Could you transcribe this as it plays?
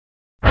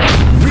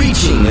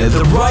Building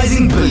the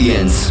rising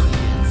billions.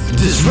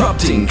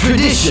 Disrupting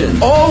tradition.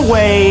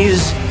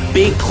 Always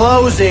be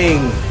closing.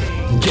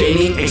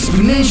 Gaining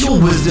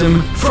exponential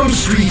wisdom from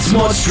street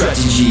smart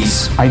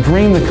strategies. I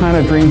dream the kind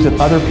of dreams that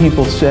other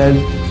people said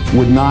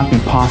would not be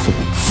possible.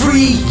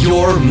 Free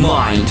your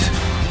mind.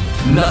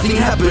 Nothing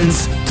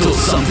happens till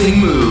something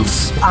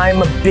moves.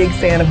 I'm a big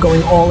fan of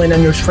going all in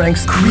on your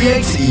strengths.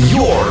 Create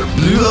your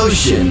blue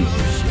ocean.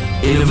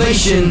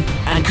 Innovation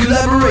and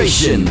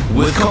collaboration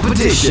with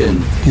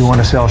competition. Do you want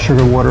to sell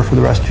sugar water for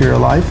the rest of your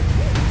life?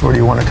 Or do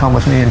you want to come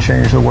with me and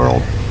change the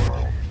world?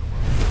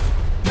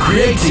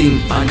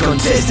 Creating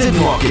uncontested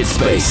market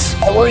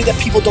space. I worry that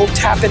people don't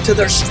tap into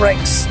their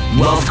strengths.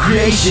 Wealth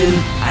creation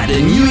and a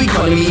new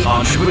economy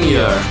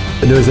entrepreneur.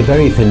 There is a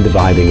very thin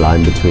dividing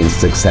line between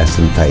success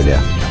and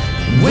failure.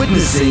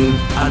 Witnessing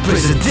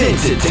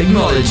unprecedented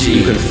technology.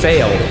 You can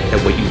fail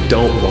at what you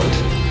don't want,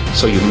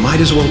 so you might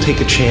as well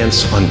take a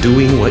chance on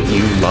doing what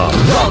you love.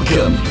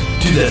 Welcome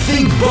to the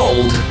Think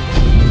Bold,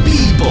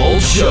 Be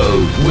Bold Show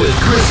with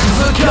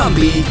Christopher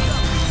Cumby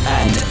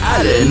and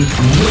Alan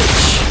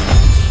Witch.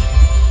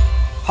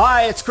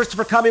 Hi, it's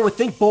Christopher Cumby with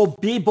Think Bold,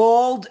 Be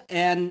Bold,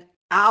 and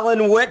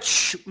Alan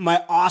Witch,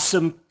 my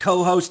awesome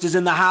co-host, is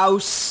in the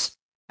house.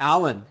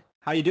 Alan,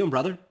 how you doing,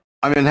 brother?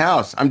 I'm in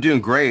house. I'm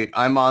doing great.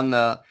 I'm on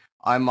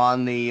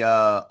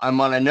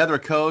another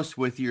coast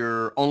with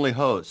your only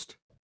host.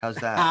 How's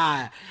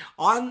that?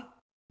 On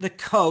the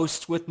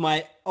coast with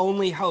my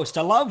only host.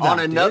 I love that. On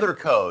another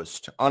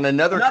coast. On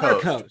another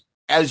coast.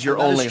 As your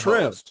only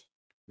host.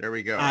 There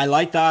we go. I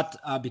like that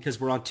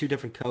because we're on two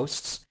different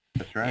coasts.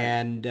 That's right.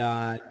 And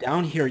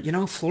down here,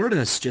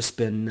 Florida's just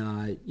been,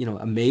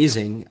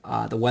 amazing.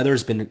 The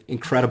weather's been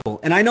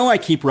incredible. And I know I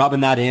keep rubbing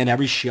that in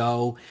every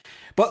show,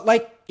 but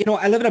I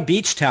live in a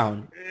beach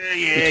town.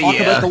 We talk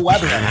about the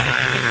weather.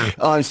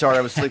 Oh, I'm sorry.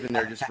 I was sleeping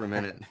there just for a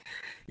minute.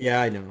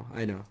 Yeah, I know.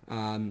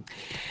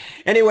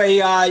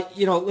 Anyway,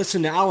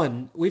 listen,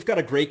 Alan, we've got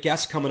a great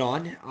guest coming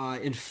on.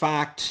 In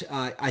fact,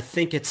 I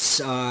think it's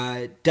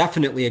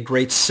definitely a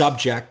great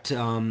subject,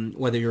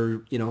 whether you're,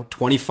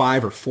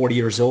 25 or 40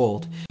 years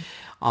old,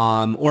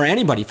 or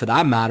anybody for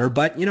that matter.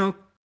 But,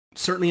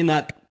 certainly in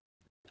that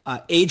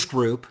age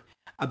group,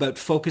 about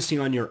focusing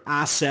on your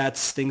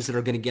assets, things that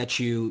are going to get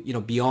you,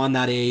 beyond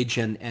that age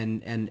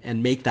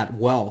and make that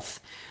wealth.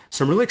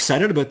 So I'm really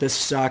excited about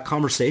this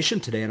conversation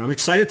today, and I'm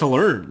excited to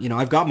learn.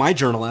 I've got my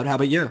journal out. How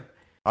about you?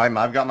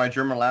 I've got my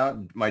journal out.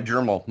 I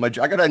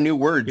got a new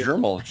word,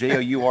 journal.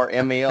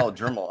 Jourmal.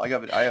 Journal. I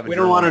have. We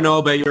don't want to know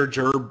about your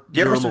The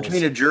difference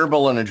between a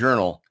gerbil and a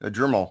journal. A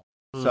journal.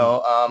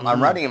 So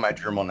I'm writing in my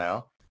journal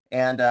now,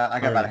 and I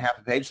got about a half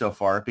a page so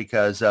far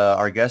because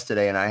our guest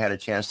today and I had a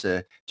chance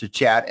to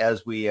chat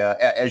as we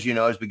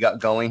got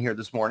going here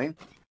this morning,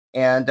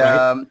 and.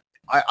 Right.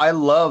 I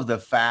love the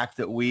fact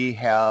that we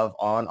have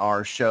on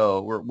our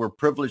show, we're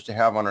privileged to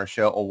have on our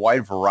show a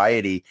wide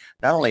variety,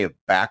 not only of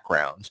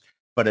backgrounds,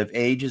 but of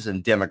ages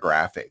and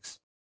demographics.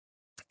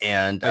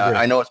 And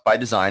I know it's by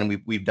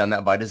design. We've done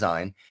that by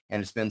design,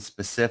 and it's been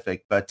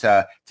specific. But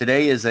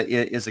today is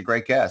a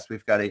great guest.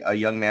 We've got a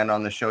young man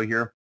on the show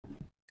here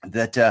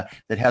that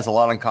has a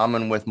lot in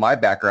common with my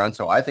background.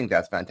 So I think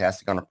that's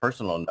fantastic on a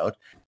personal note.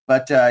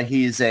 But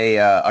he's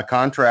a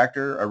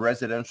contractor, a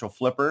residential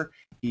flipper.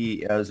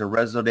 He is a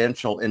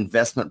residential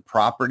investment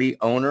property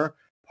owner,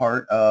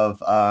 part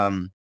of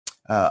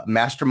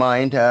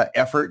mastermind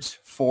efforts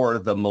for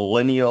the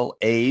millennial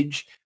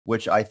age,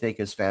 which I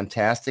think is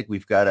fantastic.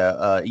 We've got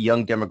a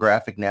young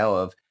demographic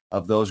now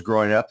of those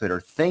growing up that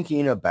are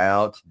thinking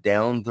about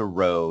down the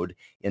road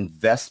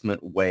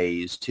investment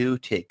ways to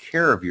take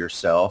care of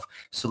yourself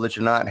so that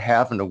you're not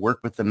having to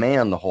work with the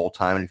man the whole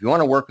time. And if you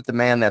want to work with the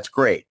man, that's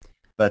great.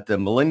 But the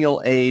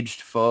millennial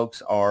aged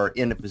folks are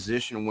in a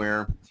position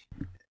where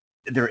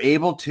they're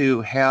able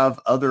to have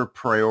other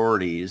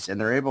priorities and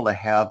they're able to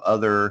have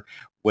other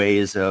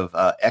ways of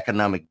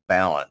economic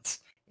balance.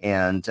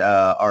 And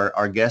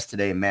our guest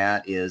today,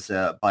 Matt, is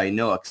by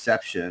no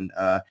exception,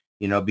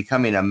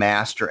 becoming a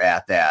master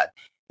at that.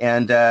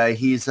 And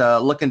he's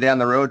looking down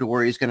the road to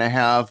where he's going to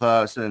have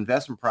some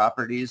investment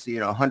properties,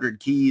 100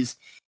 keys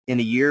in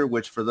a year,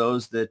 which for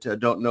those that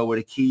don't know what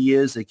a key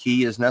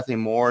is nothing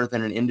more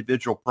than an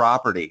individual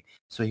property.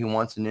 So he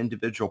wants an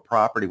individual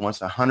property,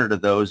 wants 100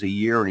 of those a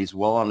year, and he's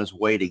well on his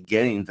way to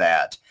getting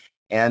that.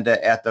 And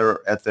at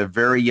the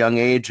very young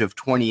age of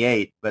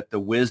 28, but the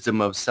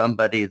wisdom of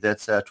somebody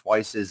that's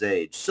twice his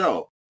age.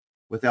 So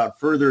without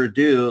further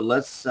ado,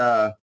 let's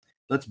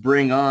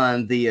bring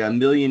on the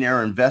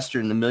millionaire investor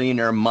and the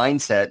millionaire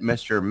mindset,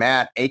 Mr.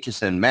 Matt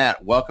Aitchison.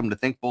 Matt, welcome to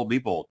Think Bold, Be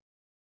Bold.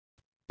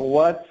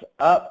 What's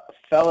up,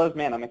 fellas?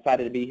 Man, I'm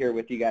excited to be here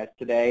with you guys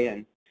today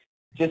and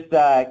just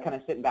kind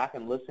of sitting back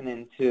and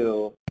listening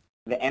to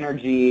the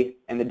energy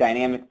and the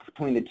dynamic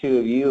between the two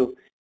of you.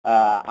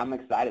 I'm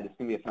excited. It's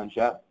going to be a fun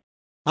show.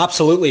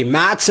 Absolutely.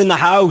 Matt's in the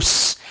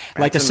house.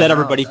 Like I said,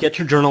 everybody, get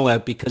your journal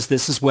out because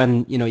this is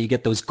when, you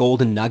get those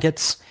golden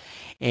nuggets.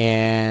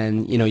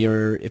 and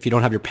if you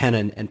don't have your pen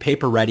and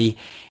paper ready,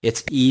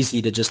 it's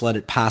easy to just let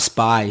it pass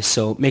by.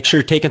 So make sure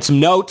you're taking some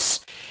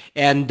notes.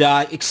 And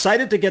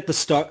excited to get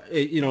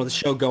the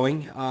show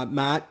going.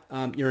 Matt,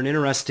 you're an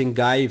interesting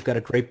guy. You've got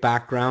a great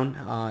background.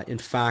 In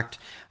fact,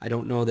 I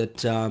don't know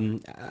that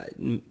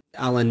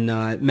Alan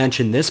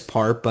mentioned this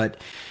part, but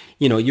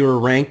you were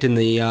ranked in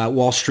the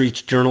Wall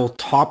Street Journal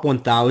top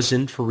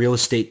 1,000 for real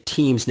estate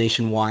teams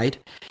nationwide.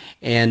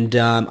 And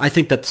I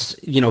think that's,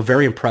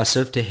 very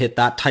impressive to hit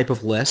that type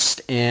of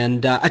list.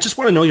 And I just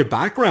want to know your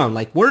background.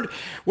 Like, where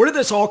did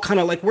this all kind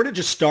of, like, where did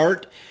you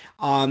start?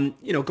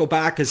 Go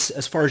back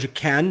as far as you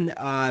can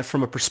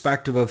from a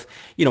perspective of,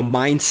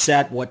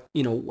 mindset, what,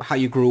 how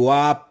you grew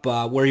up,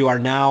 where you are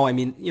now. I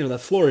mean, the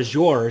floor is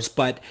yours,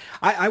 but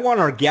I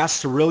want our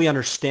guests to really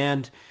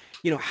understand,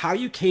 how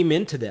you came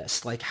into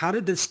this. Like, how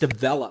did this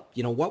develop?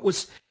 What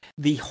was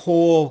the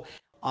whole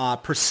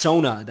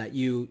persona that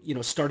you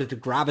started to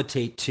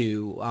gravitate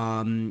to?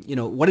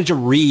 What did you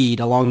read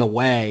along the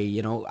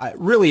way?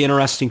 Really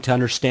interesting to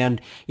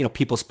understand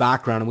people's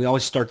background, and we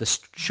always start the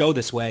show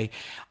this way.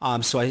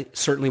 So I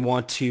certainly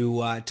want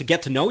to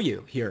get to know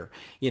you here.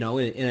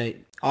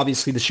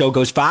 Obviously the show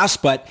goes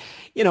fast, but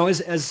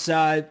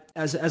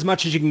as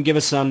much as you can give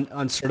us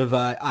on sort of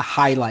a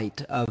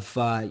highlight of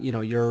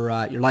your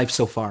life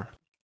so far.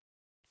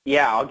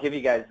 Yeah, I'll give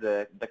you guys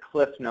the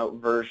Cliff Note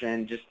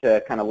version just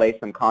to kind of lay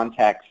some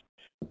context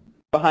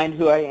behind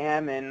who I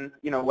am and,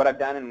 what I've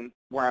done and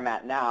where I'm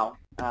at now.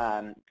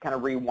 Kind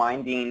of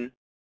rewinding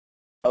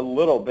a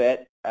little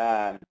bit,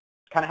 kind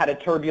of had a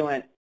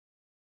turbulent,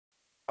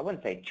 I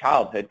wouldn't say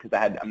childhood because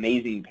I had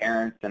amazing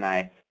parents and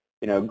I,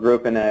 grew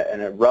up in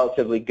a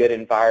relatively good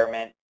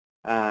environment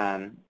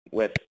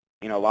with,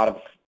 a lot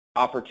of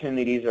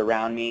opportunities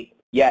around me.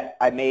 Yet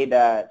I made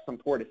some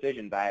poor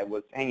decisions. I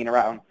was hanging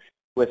around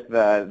with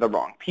the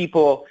wrong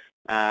people.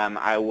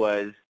 I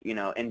was,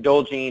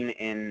 indulging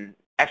in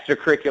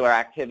extracurricular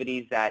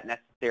activities that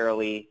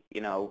necessarily,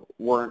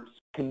 weren't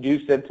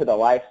conducive to the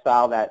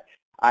lifestyle that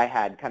I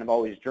had kind of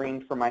always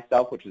dreamed for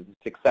myself, which was a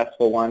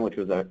successful one, which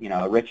was a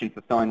rich and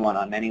fulfilling one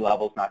on many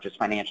levels, not just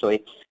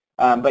financially.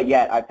 But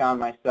yet I found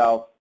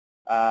myself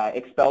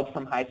expelled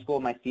from high school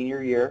my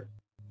senior year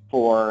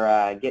for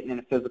getting in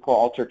a physical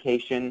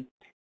altercation,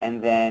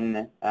 and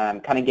then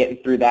kind of getting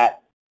through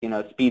that,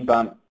 speed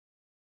bump.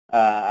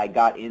 I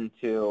got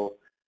into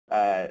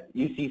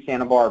UC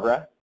Santa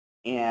Barbara,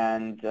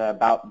 and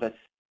about the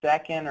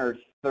second or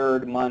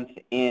third month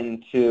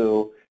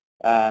into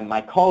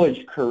my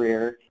college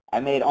career, I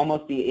made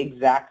almost the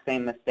exact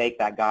same mistake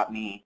that got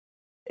me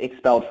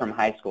expelled from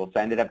high school. So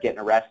I ended up getting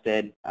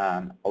arrested.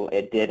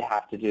 It did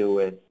have to do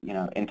with,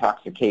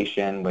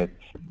 intoxication with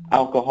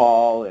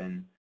alcohol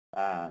and,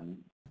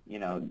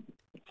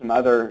 some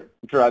other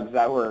drugs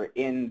that were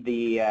in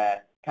the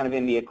kind of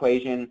in the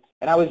equation.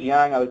 And I was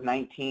young. I was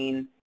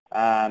 19,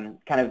 kind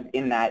of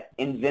in that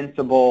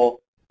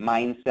invincible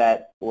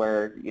mindset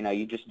where,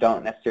 you just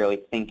don't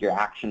necessarily think your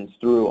actions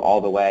through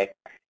all the way.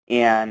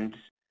 And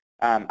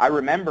I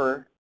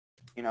remember,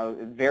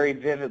 very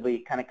vividly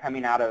kind of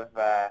coming out of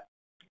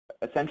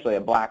essentially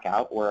a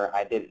blackout where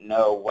I didn't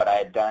know what I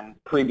had done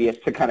previous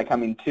to kind of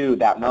coming to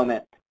that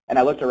moment. And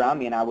I looked around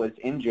me and I was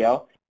in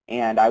jail,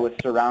 and I was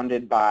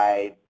surrounded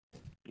by,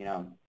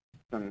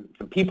 some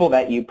people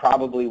that you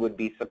probably would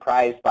be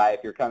surprised by if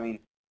you're coming,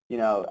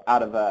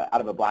 out of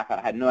a blackout.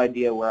 I had no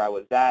idea where I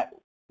was at,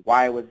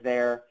 why I was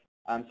there.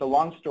 So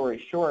long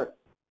story short,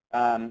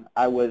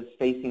 I was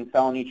facing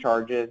felony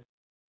charges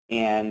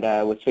and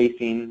was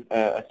facing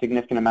a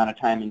significant amount of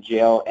time in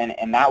jail.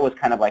 And that was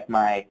kind of like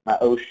my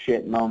oh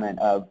shit moment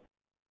of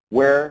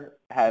where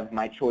have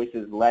my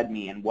choices led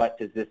me and what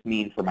does this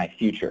mean for my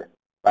future,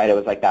 right? It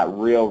was like that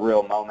real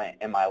moment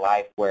in my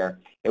life where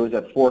it was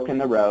a fork in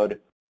the road,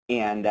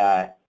 and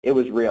it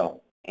was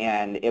real.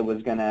 And it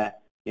was going to,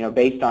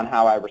 based on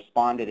how I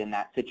responded in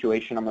that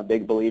situation, I'm a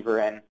big believer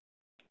in,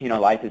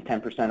 life is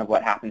 10% of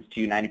what happens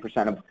to you,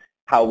 90% of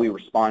how we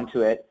respond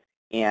to it.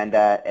 And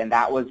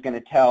that was going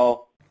to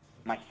tell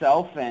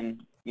myself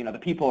and, the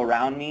people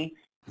around me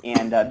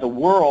and the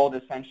world,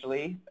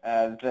 essentially,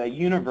 the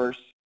universe,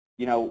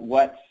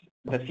 what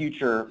the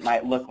future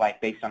might look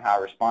like based on how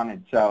I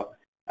responded. So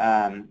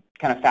kind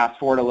of fast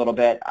forward a little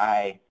bit,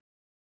 I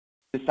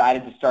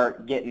decided to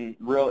start getting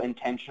real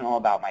intentional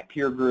about my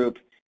peer group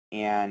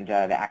and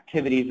the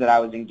activities that I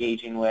was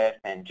engaging with,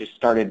 and just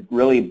started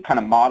really kind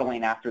of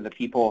modeling after the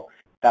people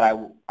that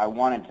I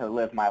wanted to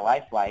live my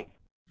life like,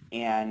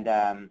 and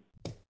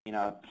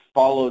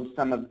followed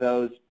some of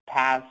those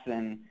paths,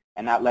 and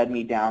that led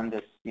me down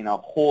this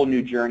whole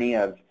new journey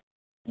of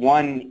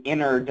one,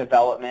 inner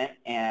development,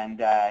 and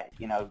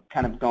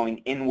kind of going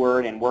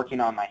inward and working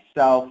on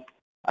myself,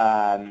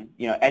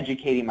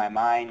 educating my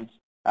mind,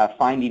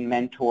 finding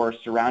mentors,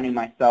 surrounding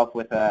myself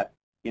with a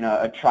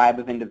tribe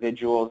of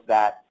individuals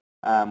that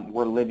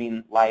were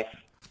living life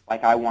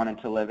like I wanted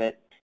to live it,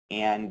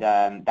 and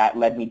that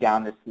led me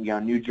down this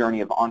new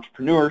journey of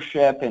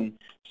entrepreneurship and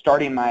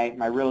starting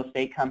my real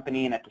estate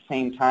company. And at the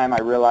same time,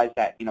 I realized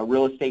that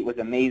real estate was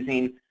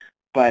amazing,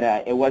 but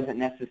it wasn't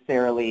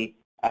necessarily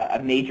a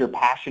major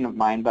passion of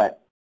mine,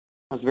 but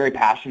I was very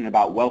passionate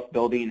about wealth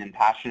building and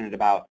passionate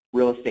about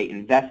real estate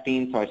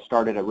investing, so I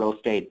started a real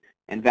estate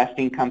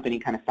investing company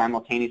kind of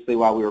simultaneously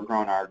while we were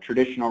growing our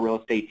traditional real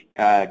estate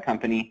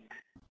company.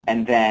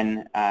 And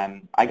then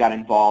I got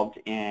involved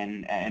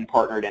in and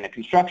partnered in a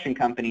construction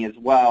company as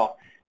well,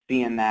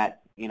 seeing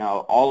that, you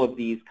know, all of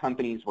these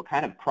companies were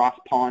kind of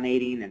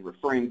cross-pollinating and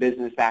referring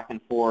business back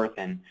and forth,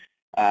 and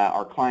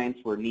our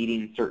clients were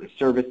needing certain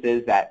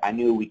services that I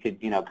knew we could,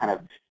 you know, kind of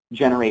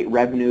generate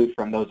revenue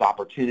from those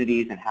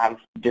opportunities and have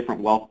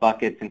different wealth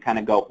buckets and kind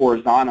of go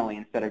horizontally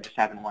instead of just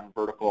having one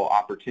vertical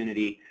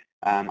opportunity.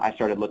 I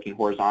started looking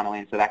horizontally,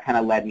 and so that kind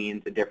of led me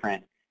into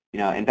different, you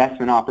know,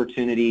 investment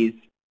opportunities.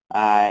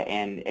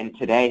 And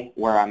today,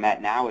 where I'm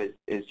at now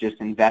is just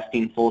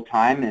investing full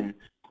time and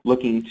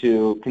looking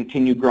to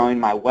continue growing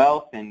my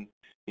wealth and,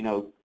 you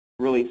know,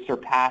 really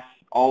surpass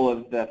all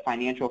of the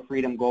financial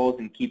freedom goals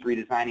and keep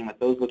redesigning what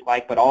those look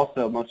like, but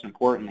also, most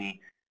importantly,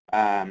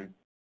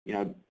 you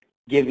know,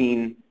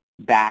 giving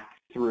back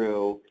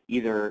through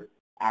either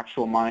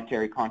actual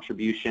monetary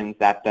contributions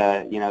that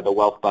the, you know, the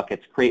wealth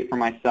buckets create for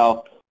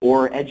myself,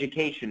 or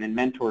education and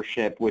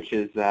mentorship, which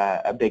is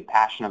a big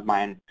passion of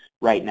mine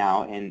right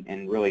now,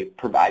 and really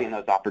providing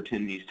those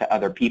opportunities to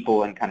other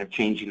people and kind of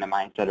changing the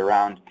mindset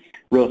around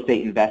real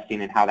estate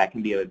investing and how that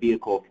can be a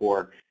vehicle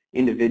for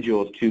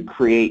individuals to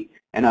create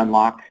and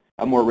unlock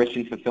a more rich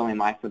and fulfilling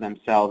life for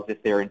themselves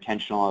if they're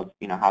intentional of,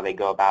 you know, how they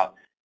go about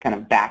kind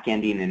of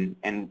back-ending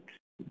and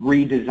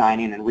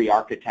redesigning and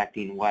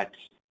re-architecting what,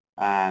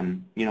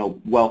 you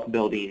know, wealth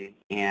building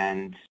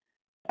and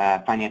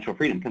financial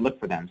freedom can look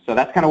for them. So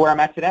that's kind of where I'm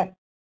at today.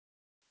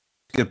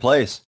 Good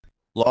place.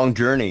 Long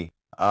journey.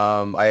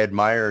 I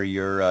admire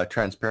your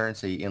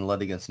transparency in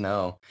letting us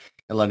know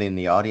and letting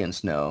the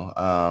audience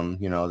know,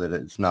 you know, that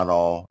it's not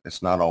all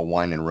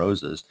wine and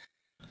roses.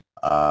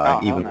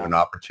 Even when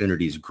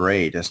opportunity is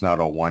great, it's not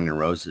all wine and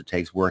roses. It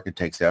takes work, it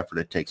takes effort,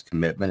 it takes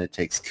commitment, it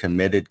takes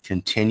committed,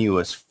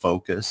 continuous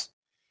focus.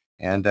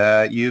 And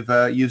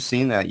you've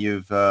seen that.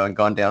 You've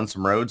gone down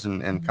some roads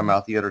and come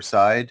out the other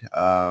side.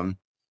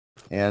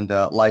 And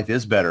life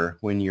is better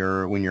when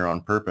you're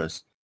on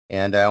purpose.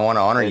 And I want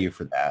to honor you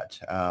for that.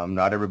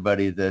 Not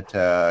everybody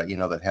that you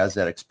know, that has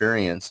that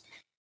experience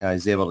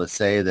is able to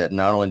say that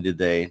not only did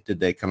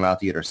they come out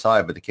the other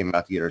side, but they came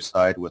out the other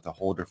side with a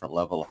whole different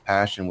level of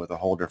passion, with a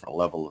whole different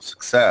level of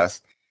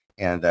success,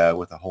 and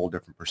with a whole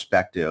different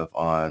perspective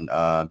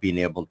on being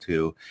able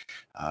to,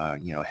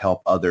 you know,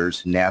 help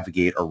others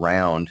navigate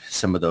around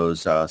some of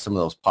those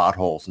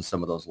potholes and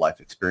some of those life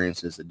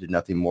experiences that did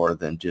nothing more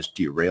than just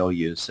derail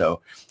you.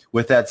 So,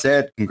 with that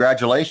said,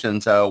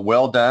 congratulations,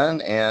 well done,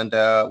 and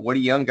what a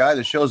young guy.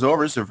 The show's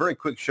over. It's a very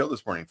quick show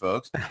this morning,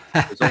 folks.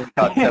 It's only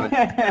about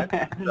 17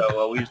 minutes,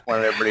 so we just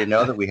wanted everybody to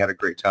know that we had a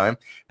great time.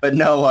 But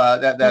no,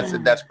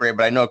 that's great.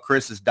 But I know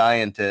Chris is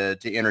dying to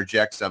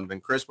interject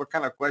something. Chris, what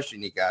kind of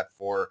question you got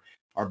for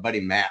our buddy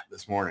Matt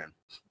this morning?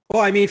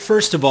 Well, I mean,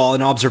 first of all,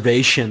 an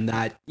observation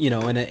that, you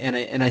know,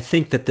 and I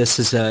think that this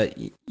is a,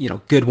 you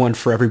know, good one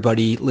for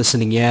everybody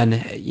listening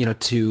in, you know,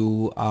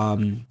 to,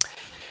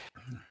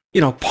 you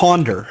know,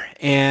 ponder.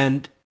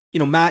 And, you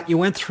know, Matt, you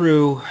went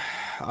through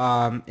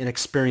an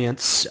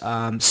experience,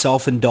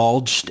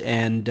 self-indulged,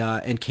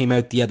 and came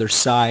out the other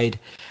side,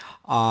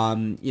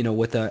 you know,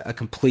 with a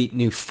complete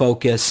new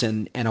focus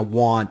and a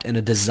want and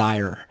a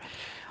desire,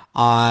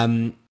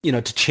 you know,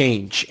 to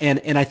change.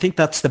 And I think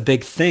that's the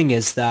big thing,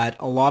 is that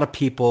a lot of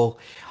people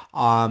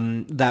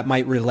that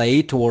might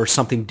relate, or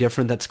something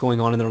different that's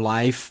going on in their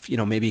life, you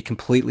know, maybe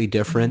completely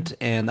different,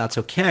 and that's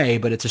okay,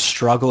 but it's a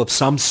struggle of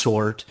some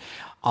sort,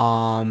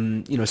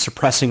 you know,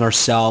 suppressing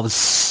ourselves,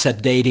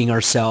 sedating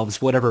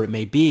ourselves, whatever it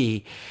may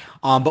be.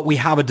 But we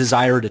have a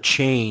desire to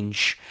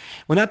change.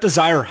 When that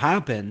desire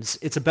happens,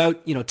 it's about,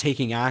 you know,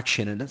 taking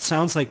action. And it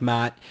sounds like,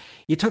 Matt,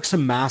 you took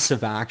some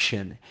massive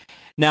action.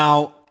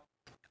 Now,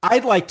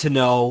 I'd like to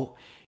know,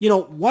 you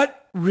know,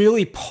 what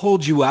really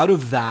pulled you out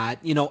of that,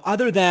 you know,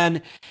 other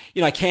than,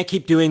 you know, I can't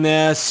keep doing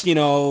this, you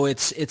know,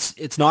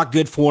 it's not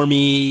good for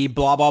me,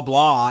 blah, blah,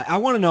 blah. I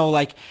want to know,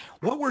 like,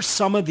 what were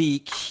some of the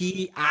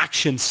key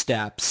action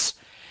steps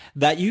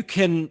that you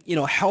can, you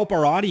know, help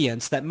our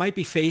audience that might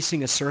be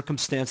facing a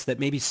circumstance that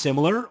may be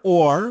similar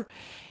or,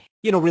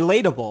 you know,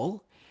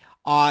 relatable,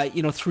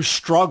 you know, through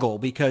struggle?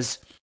 Because,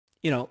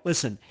 you know,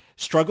 listen,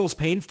 struggle is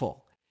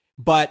painful.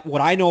 But what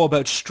I know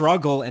about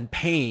struggle and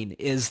pain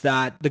is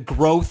that the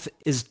growth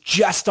is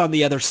just on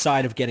the other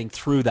side of getting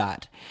through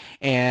that.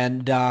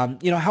 And,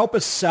 you know, help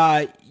us,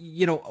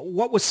 you know,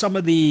 what was some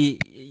of the,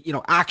 you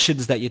know,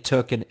 actions that you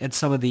took, and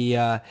some of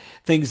the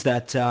things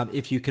that,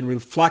 if you can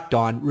reflect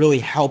on, really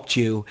helped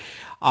you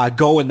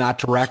go in that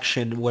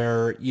direction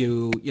where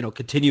you know,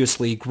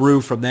 continuously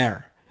grew from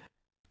there?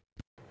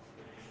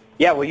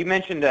 Yeah, well, you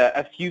mentioned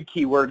a few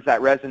key words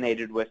that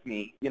resonated with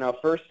me. You know,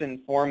 first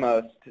and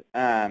foremost,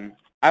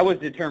 I was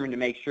determined to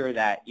make sure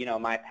that, you know,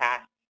 my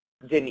past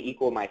didn't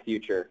equal my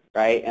future,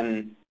 right?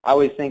 And I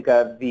always think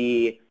of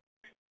the,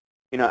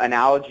 you know,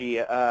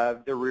 analogy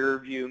of the rear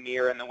view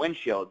mirror and the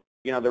windshield.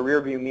 you know, the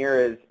rearview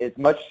mirror is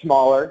much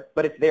smaller,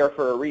 but it's there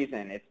for a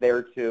reason. It's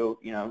there to,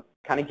 you know,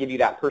 kind of give you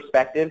that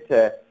perspective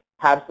to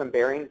have some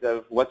bearings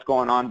of what's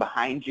going on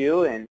behind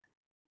you and,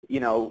 you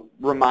know,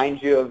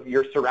 remind you of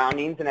your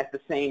surroundings. And at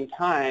the same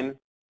time,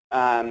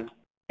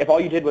 if all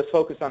you did was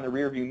focus on the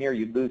rearview mirror,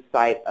 you'd lose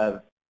sight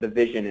of the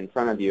vision in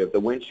front of you, of the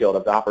windshield,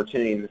 of the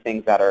opportunity and the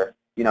things that are,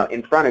 you know,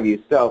 in front of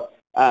you. So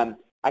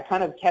I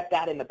kind of kept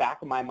that in the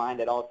back of my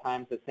mind at all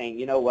times of saying,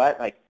 you know what,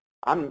 like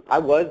I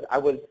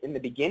was in the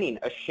beginning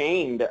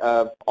ashamed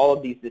of all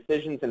of these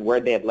decisions and where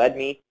they had led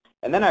me.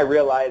 And then I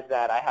realized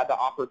that I had the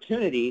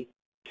opportunity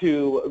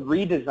to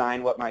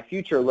redesign what my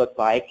future looked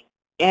like.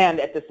 And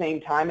at the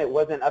same time, it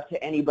wasn't up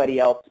to anybody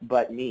else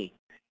but me.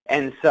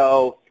 And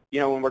so, you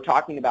know, when we're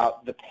talking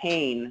about the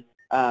pain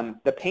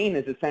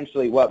is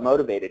essentially what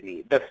motivated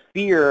me. The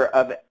fear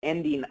of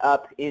ending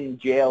up in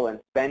jail and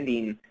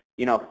spending,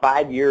 you know,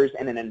 5 years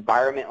in an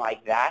environment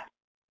like that,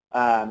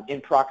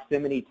 in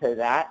proximity to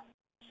that,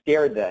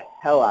 scared the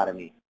hell out of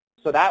me.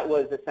 So that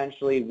was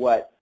essentially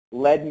what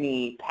led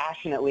me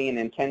passionately and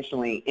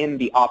intentionally in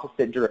the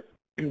opposite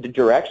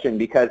direction,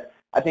 because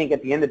I think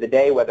at the end of the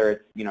day, whether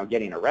it's, you know,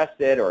 getting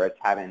arrested or it's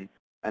having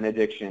an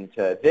addiction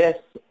to this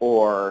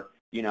or,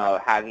 you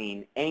know,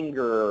 having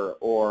anger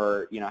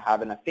or, you know,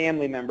 having a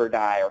family member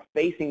die or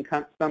facing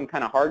some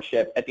kind of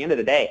hardship, at the end of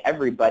the day,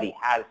 everybody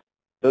has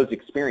those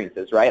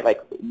experiences, right?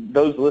 Like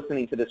those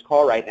listening to this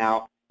call right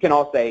now can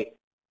all say,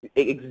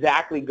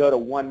 exactly go to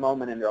one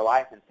moment in their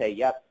life and say,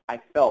 yep,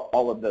 I felt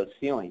all of those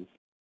feelings.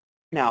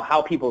 Now,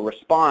 how people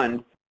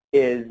respond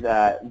is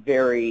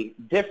very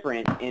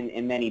different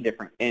in many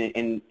different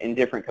in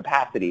different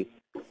capacities.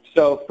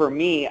 So for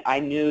me, I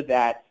knew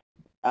that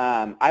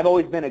I've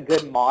always been a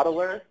good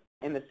modeler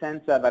in the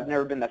sense of I've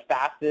never been the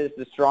fastest,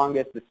 the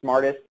strongest, the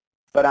smartest,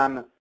 but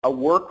I'm a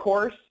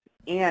workhorse,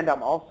 and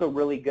I'm also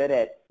really good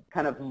at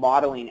kind of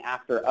modeling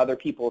after other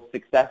people's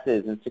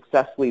successes, and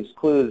success leaves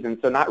clues. And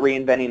so not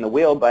reinventing the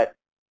wheel, but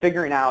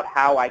figuring out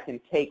how I can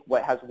take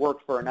what has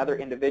worked for another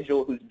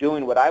individual who's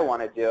doing what I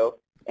want to do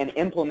and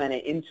implement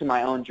it into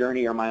my own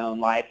journey or my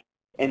own life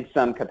in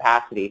some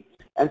capacity.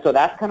 And so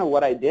that's kind of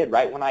what I did.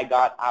 Right when I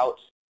got out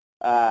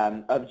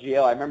of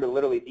jail, I remember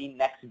literally the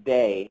next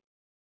day,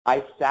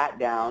 I sat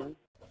down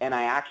and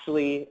I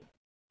actually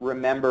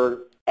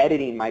remember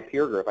editing my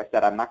peer group. I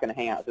said, I'm not going to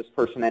hang out with this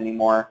person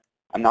anymore.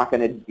 I'm not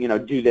going to, you know,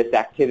 do this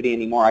activity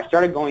anymore. I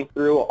started going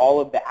through all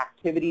of the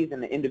activities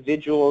and the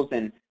individuals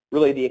and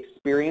really the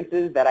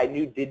experiences that I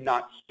knew did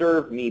not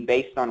serve me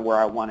based on where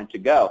I wanted to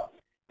go.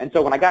 And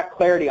so when I got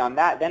clarity on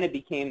that, then it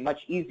became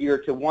much easier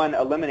to, one,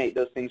 eliminate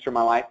those things from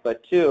my life,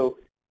 but two,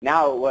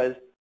 now it was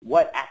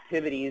what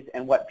activities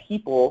and what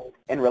people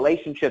and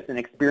relationships and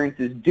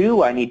experiences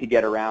do I need to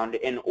get around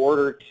in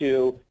order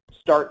to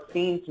start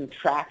seeing some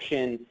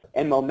traction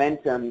and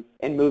momentum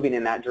and moving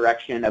in that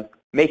direction of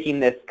making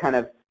this kind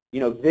of, you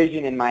know,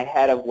 vision in my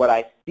head of what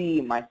I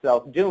see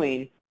myself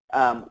doing.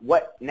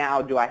 What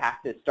now do I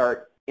have to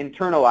start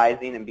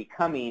internalizing and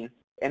becoming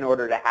in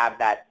order to have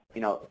that,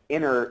 you know,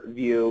 inner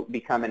view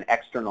become an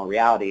external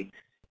reality?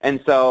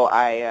 And so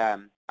I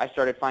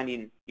started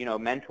finding, you know,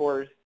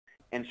 mentors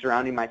and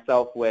surrounding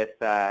myself with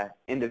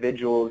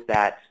individuals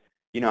that,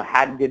 you know,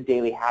 had good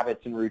daily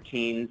habits and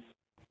routines.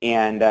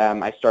 And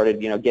I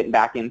started, you know, getting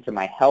back into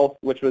my health,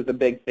 which was a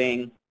big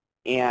thing.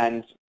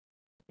 And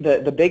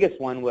the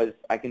biggest one was,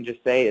 I can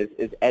just say,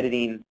 is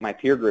editing my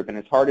peer group. And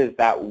as hard as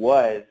that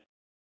was,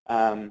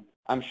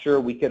 I'm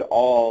sure we could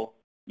all,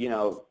 you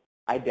know,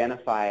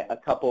 identify a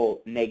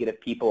couple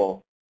negative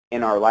people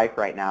in our life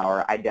right now,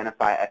 or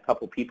identify a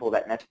couple people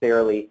that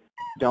necessarily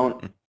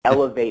don't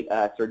elevate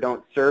us or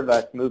don't serve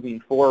us moving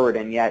forward,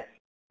 and yet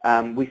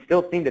we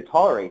still seem to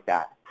tolerate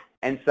that.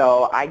 And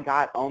so I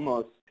went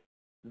almost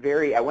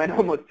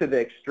to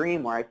the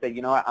extreme where I said,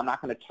 you know what, I'm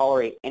not going to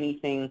tolerate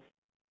anything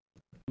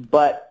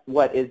but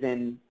what is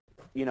in,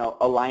 you know,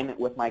 alignment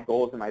with my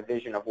goals and my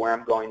vision of where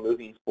I'm going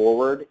moving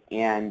forward.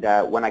 And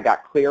when I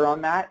got clear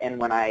on that, and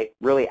when I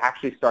really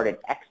actually started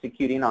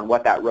executing on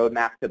what that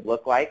roadmap could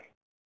look like,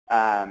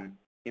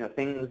 you know,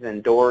 things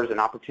and doors and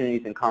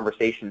opportunities and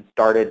conversations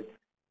started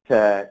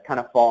to kind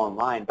of fall in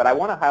line. But I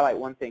want to highlight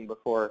one thing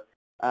before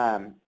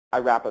I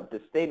wrap up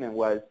this statement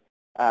was,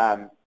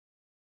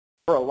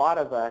 for a lot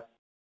of us,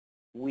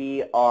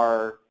 we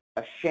are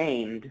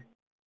ashamed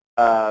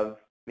of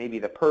maybe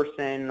the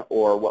person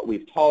or what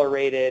we've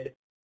tolerated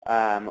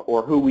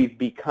or who we've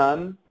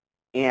become.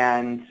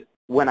 And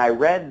when I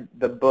read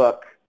the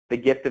book, The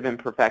Gift of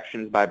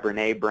Imperfections by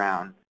Brené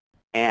Brown,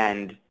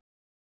 and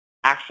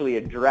actually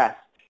addressed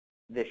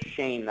this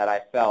shame that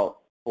I felt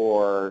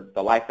for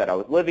the life that I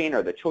was living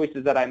or the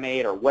choices that I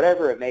made or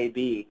whatever it may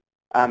be,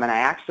 and I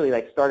actually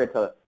started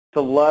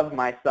to love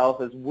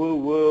myself, as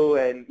woo-woo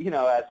and, you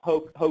know, as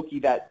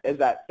hokey as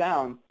that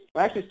sounds,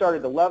 I actually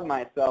started to love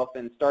myself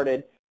and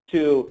started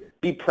to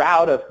be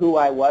proud of who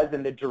I was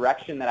and the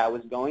direction that I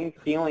was going,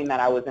 feeling that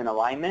I was in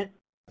alignment.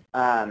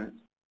 I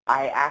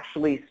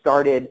actually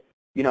started,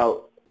 you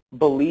know,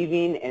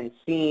 believing and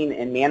seeing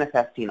and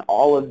manifesting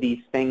all of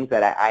these things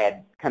that I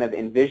had kind of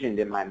envisioned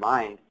in my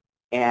mind.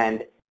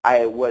 And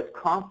I was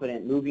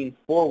confident moving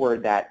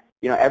forward that,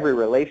 every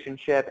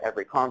relationship,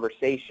 every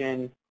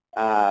conversation,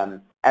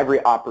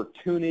 every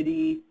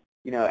opportunity,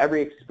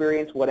 every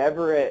experience,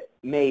 whatever it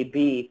may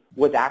be,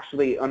 was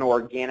actually an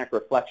organic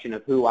reflection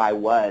of who I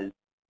was,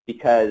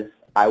 because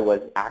I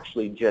was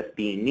actually just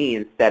being me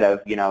instead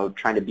of,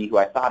 trying to be who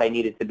I thought I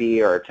needed to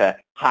be or to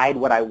hide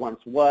what I once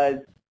was.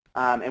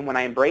 And when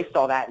I embraced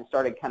all that and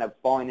started kind of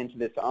falling into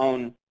this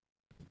own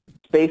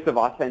space of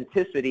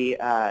authenticity,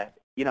 the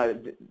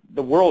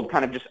world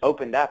kind of just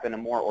opened up in a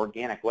more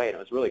organic way, and it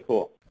was really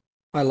cool.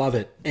 I love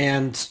it.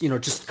 And,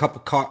 just a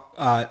couple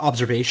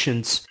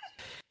observations,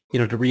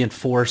 to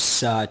reinforce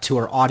to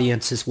our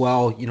audience as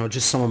well,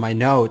 just some of my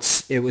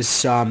notes. It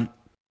was,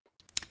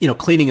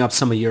 cleaning up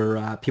some of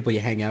your people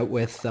you hang out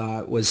with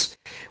was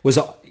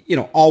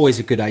always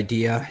a good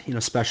idea,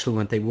 especially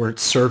when they weren't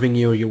serving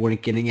you or you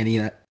weren't getting any,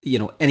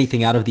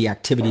 anything out of the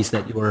activities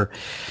that you were,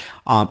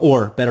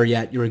 or better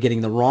yet, you were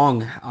getting the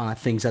wrong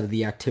things out of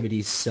the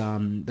activities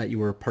that you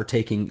were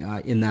partaking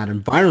in that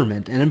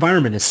environment. And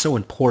environment is so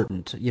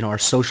important, our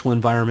social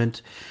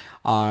environment,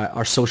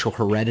 our social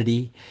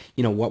heredity,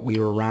 what we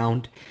were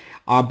around.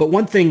 But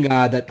one thing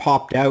that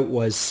popped out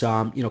was,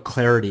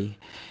 clarity.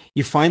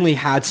 You finally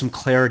had some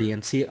clarity.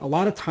 And see, a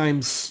lot of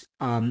times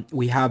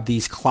we have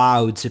these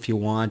clouds, if you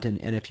want, and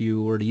if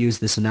you were to use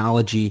this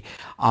analogy,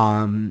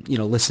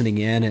 listening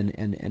in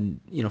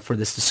and for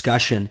this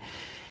discussion,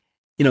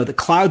 the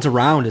clouds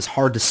around is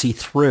hard to see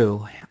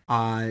through,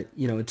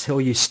 until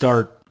you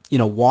start,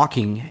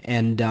 walking.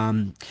 And,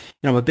 I'm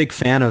a big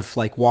fan of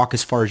like walk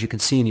as far as you can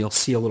see and you'll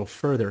see a little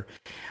further.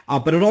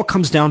 But it all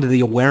comes down to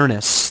the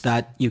awareness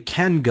that you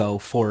can go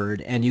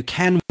forward and you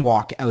can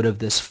walk out of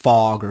this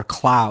fog or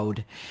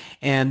cloud.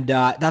 And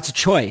that's a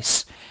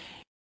choice.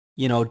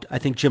 I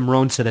think Jim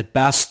Rohn said it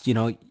best,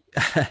 if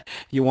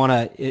you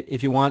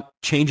want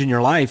change in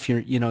your life,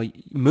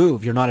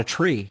 move, you're not a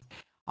tree.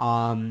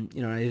 I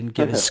didn't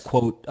get his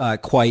quote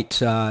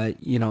quite,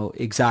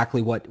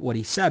 exactly what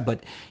he said,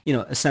 but,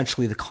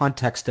 essentially the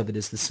context of it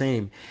is the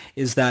same,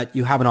 is that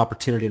you have an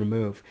opportunity to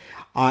move.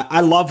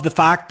 I love the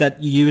fact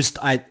that you used,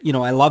 I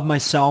love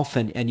myself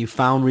and you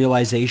found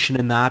realization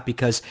in that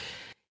because,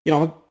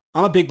 I'm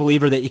a big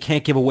believer that you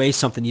can't give away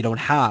something you don't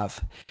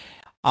have.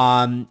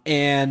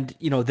 And,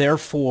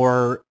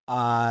 therefore,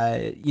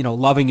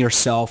 loving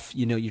yourself,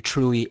 you're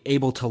truly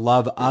able to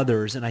love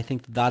others. And I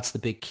think that's the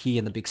big key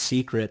and the big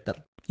secret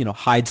that,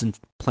 hides in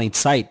plain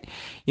sight.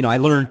 I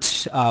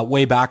learned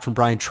way back from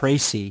Brian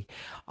Tracy,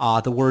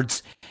 the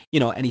words,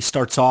 and he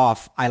starts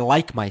off, I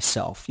like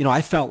myself.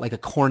 I felt like a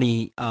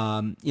corny,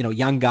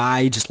 young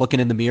guy just looking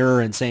in the mirror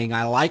and saying,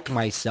 I like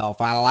myself,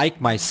 I like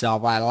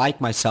myself, I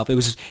like myself. It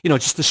was,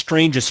 just the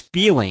strangest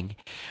feeling.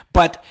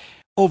 But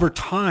over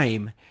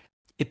time,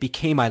 it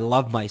became I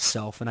love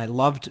myself, and I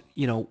loved,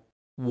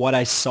 what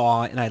I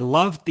saw, and I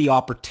loved the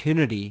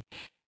opportunity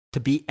to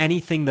be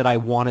anything that I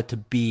wanted to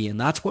be. And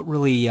that's what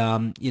really,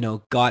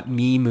 got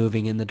me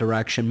moving in the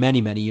direction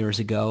many, many years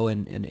ago.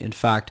 And in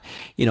fact,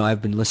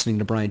 I've been listening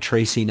to Brian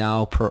Tracy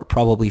now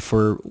probably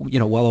for,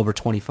 well over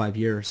 25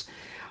 years.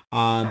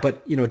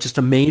 But, just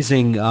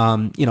amazing,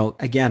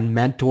 again,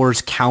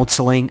 mentors,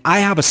 counseling. I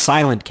have a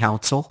silent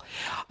counsel.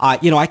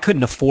 I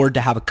couldn't afford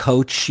to have a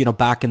coach,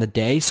 back in the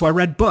day. So I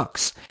read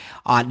books.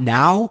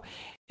 Now,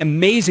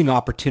 amazing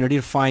opportunity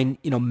to find,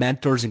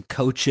 mentors and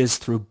coaches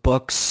through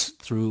books,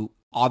 through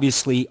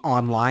obviously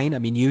online. I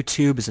mean,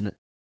 YouTube is an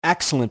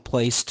excellent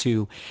place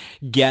to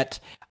get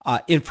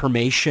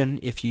information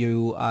if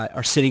you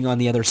are sitting on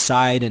the other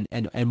side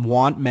and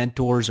want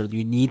mentors, or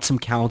you need some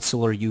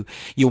counsel, or you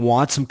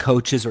want some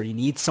coaches, or you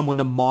need someone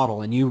to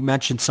model. And you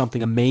mentioned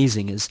something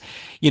amazing is,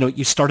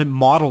 you started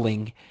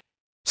modeling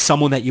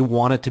someone that you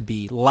wanted to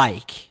be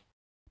like,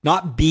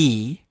 not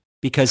be,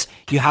 because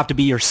you have to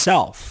be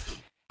yourself.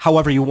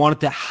 However, you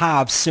wanted to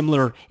have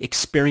similar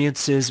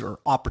experiences or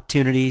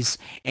opportunities,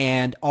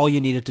 and all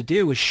you needed to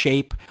do was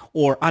shape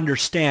or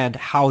understand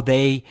how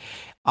they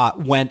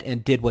went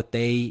and did what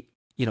they,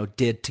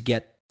 did to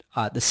get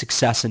the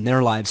success in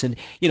their lives. And,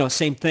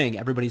 same thing.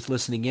 Everybody's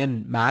listening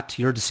in, Matt,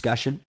 to your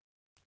discussion,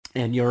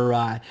 and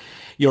you're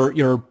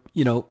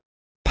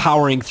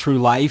powering through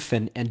life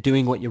and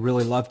doing what you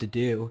really love to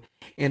do.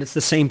 And it's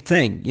the same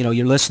thing.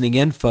 You're listening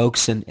in,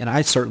 folks, and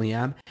I certainly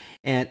am.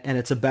 And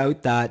it's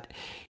about that,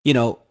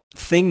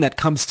 thing that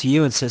comes to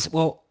you and says,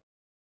 well,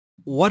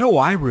 what do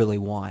I really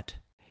want?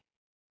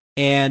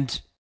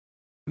 And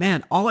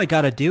man, all I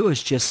got to do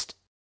is just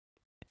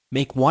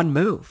make one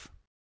move,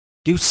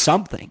 do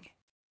something.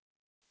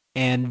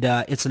 And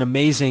it's an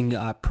amazing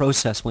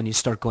process when you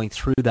start going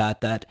through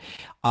that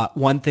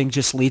one thing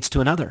just leads to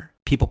another.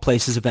 People,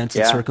 places, events,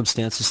 and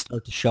circumstances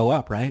start to show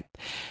up, right?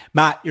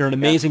 Matt, you're an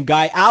amazing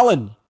guy.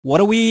 Alan, what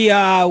do we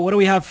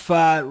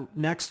have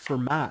next for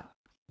Matt?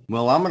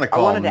 Well, I'm going to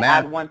call I wanted Matt. to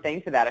add one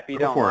thing to that, if you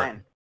don't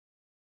mind.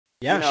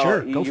 Yeah,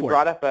 sure. Go for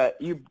it.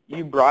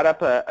 You brought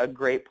up a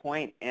great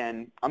point,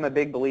 and I'm a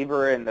big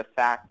believer in the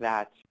fact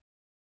that,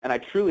 and I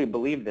truly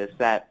believe this,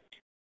 that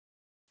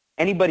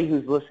anybody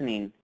who's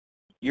listening,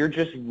 you're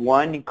just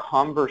one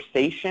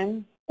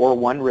conversation or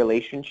one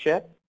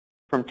relationship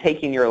from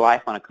taking your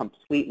life on a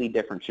completely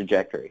different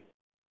trajectory.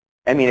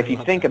 I mean, if you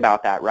think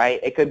about that, right?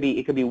 It could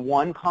be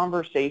one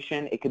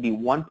conversation, it could be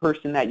one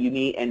person that you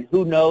meet, and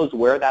who knows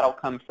where that'll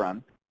come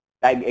from.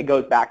 It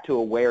goes back to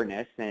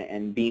awareness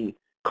and being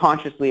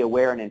consciously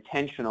aware and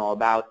intentional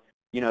about,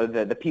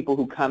 the people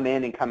who come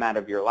in and come out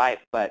of your life.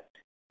 But,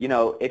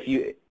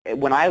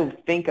 when I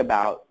think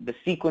about the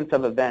sequence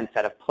of events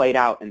that have played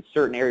out in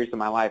certain areas of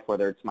my life,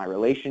 whether it's my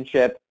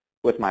relationship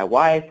with my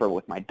wife or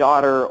with my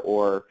daughter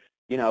or,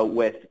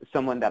 with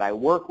someone that I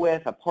work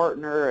with, a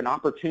partner, an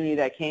opportunity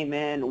that came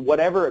in,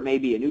 whatever it may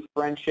be, a new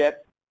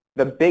friendship,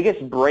 the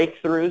biggest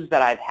breakthroughs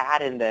that I've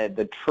had in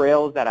the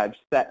trails that I've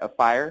set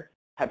afire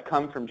have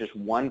come from just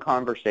one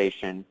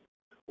conversation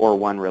or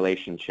one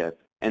relationship.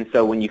 And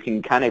so when you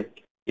can kind of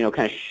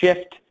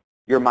shift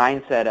your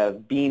mindset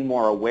of being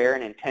more aware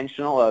and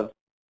intentional of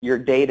your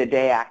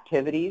day-to-day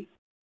activities,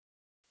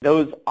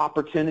 those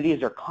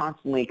opportunities are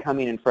constantly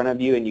coming in front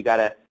of you, and you got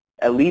to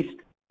at least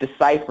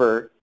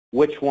decipher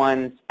which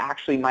ones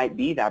actually might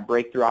be that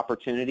breakthrough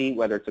opportunity,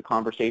 whether it's a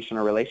conversation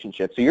or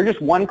relationship. So you're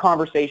just one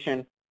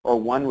conversation or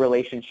one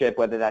relationship,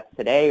 whether that's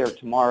today or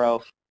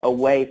tomorrow,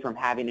 away from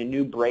having a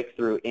new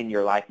breakthrough in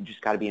your life. You just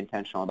got to be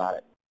intentional about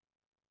it.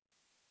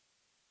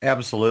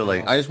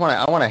 Absolutely. I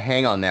want to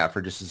hang on that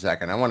for just a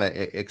second. I want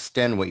to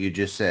extend what you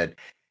just said.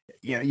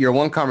 You're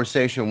one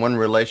conversation, one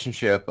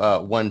relationship,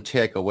 one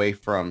tick away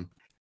from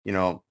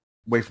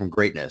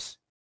greatness.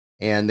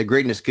 And the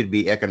greatness could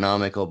be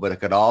economical, but it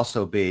could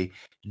also be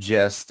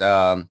just,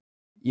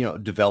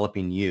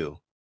 developing you.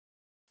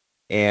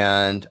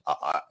 And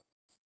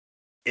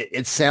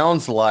it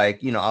sounds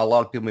like, a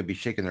lot of people may be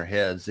shaking their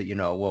heads that,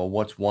 well,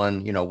 what's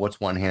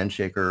one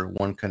handshake or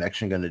one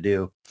connection going to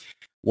do?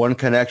 One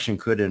connection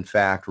could, in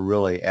fact,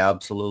 really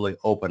absolutely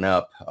open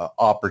up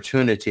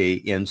opportunity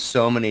in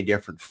so many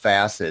different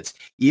facets,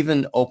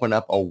 even open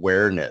up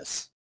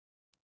awareness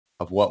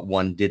of what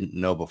one didn't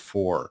know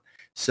before.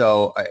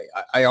 So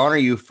I honor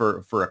you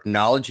for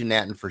acknowledging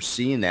that and for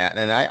seeing that.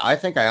 And I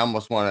think I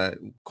almost want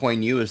to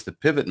coin you as the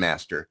pivot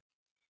master.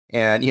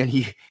 And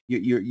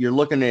you're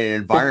looking at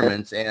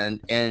environments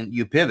and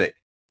you pivot.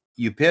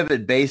 You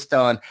pivot based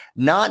on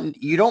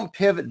you don't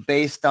pivot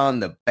based on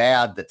the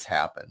bad that's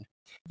happened.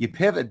 You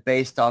pivot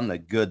based on the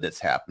good that's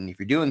happened. If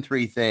you're doing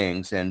three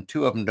things and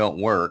two of them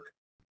don't work,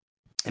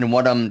 and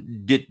one of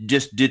them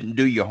just didn't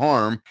do you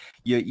harm,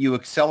 you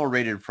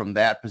accelerated from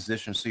that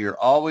position. So you're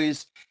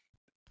always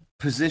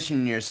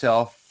positioning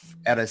yourself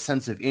at a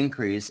sense of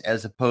increase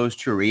as opposed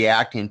to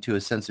reacting to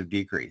a sense of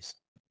decrease.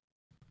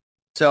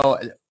 So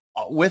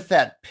with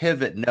that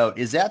pivot note,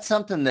 is that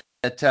something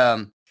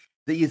that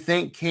you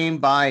think came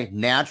by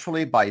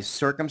naturally by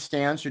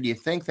circumstance, or do you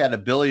think that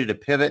ability to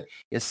pivot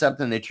is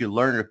something that you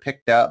learned or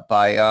picked up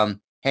by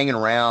hanging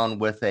around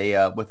with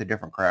a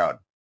different crowd?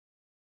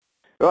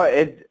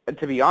 Well,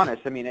 to be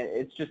honest, I mean,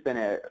 it's just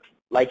been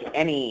like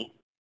any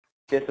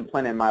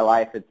discipline in my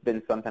life, it's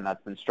been something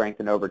that's been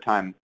strengthened over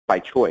time by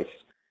choice.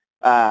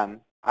 I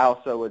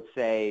also would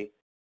say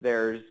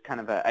there's kind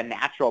of a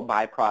natural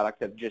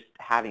byproduct of just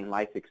having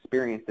life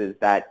experiences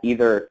that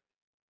either,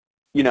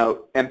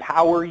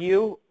 empower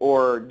you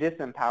or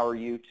disempower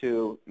you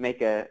to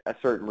make a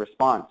certain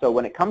response. So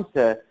when it comes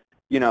to,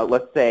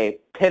 let's say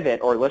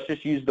pivot, or let's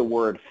just use the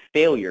word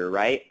failure,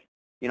 right?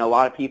 A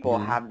lot of people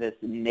have this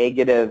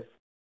negative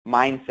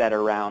mindset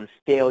around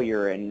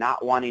failure and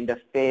not wanting to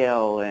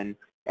fail.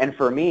 And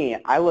for me,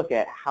 I look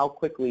at how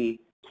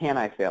quickly can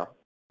I fail?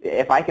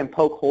 If I can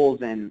poke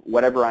holes in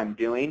whatever I'm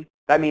doing,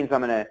 that means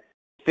I'm going to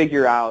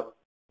figure out,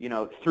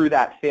 through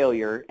that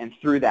failure and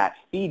through that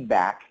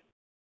feedback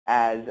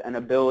as an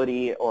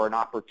ability or an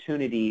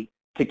opportunity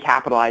to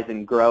capitalize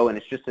and grow, and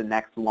it's just the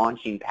next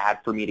launching pad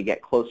for me to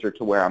get closer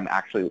to where I'm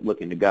actually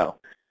looking to go.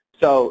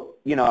 So,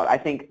 I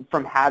think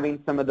from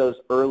having some of those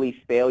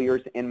early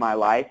failures in my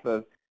life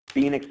of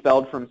being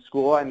expelled from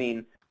school, I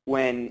mean,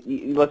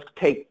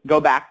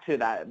 go back to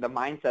the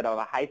mindset of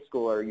a high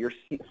schooler. Your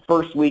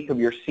first week of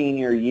your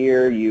senior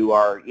year, you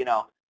are,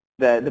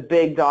 the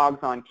big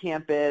dogs on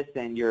campus,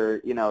 and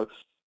you're,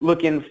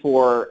 looking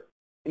for,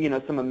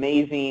 some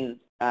amazing,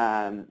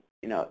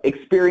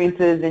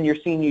 experiences in your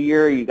senior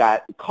year. You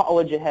got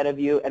college ahead of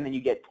you, and then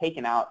you get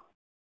taken out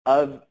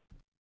of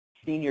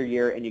senior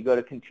year, and you go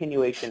to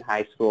continuation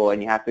high school,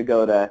 and you have to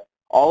go to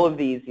all of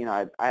these,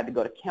 I had to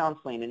go to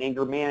counseling and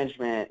anger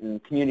management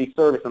and community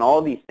service and all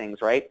of these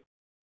things, right?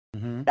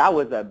 Mm-hmm. That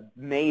was a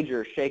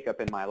major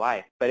shakeup in my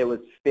life, but it was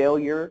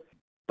failure,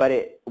 but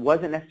it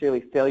wasn't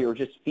necessarily failure, it was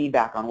just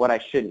feedback on what I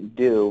shouldn't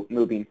do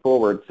moving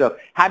forward. So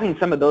having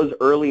some of those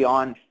early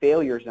on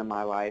failures in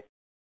my life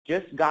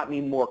just got me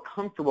more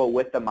comfortable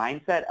with the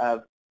mindset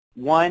of,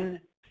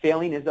 one,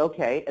 failing is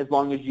okay as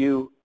long as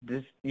you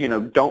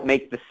don't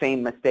make the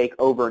same mistake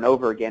over and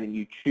over again and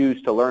you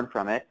choose to learn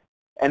from it.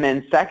 And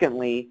then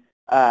secondly,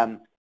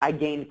 I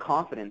gained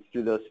confidence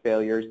through those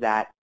failures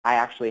that I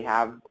actually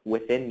have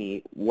within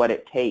me what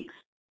it takes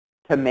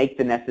to make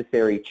the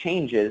necessary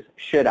changes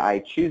should I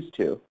choose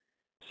to.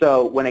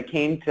 So when it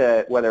came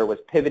to whether it was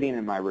pivoting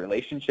in my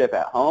relationship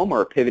at home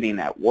or pivoting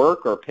at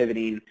work or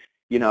pivoting,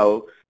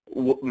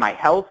 my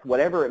health,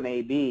 whatever it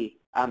may be,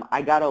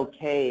 I got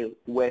okay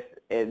with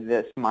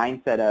this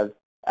mindset of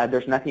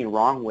there's nothing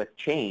wrong with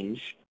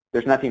change.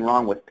 There's nothing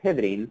wrong with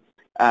pivoting.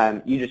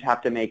 You just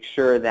have to make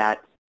sure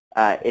that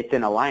it's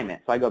in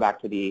alignment. So I go back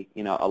to the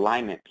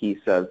alignment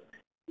piece of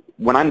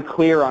when I'm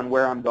clear on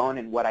where I'm going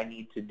and what I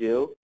need to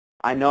do,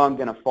 I know I'm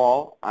going to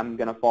fall. I'm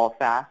going to fall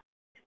fast.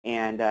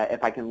 And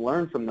if I can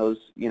learn from those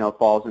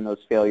falls and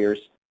those failures,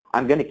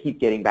 I'm going to keep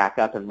getting back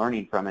up and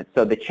learning from it.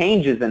 So the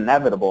change is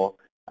inevitable.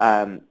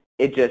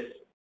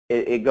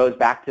 It goes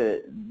back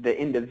to the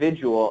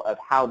individual of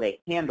how they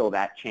handle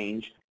that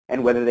change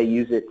and whether they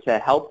use it to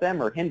help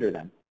them or hinder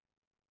them.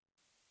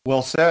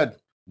 Well said.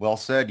 Well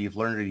said. You've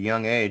learned at a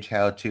young age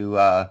how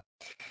to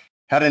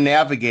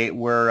navigate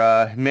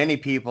where many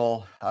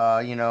people,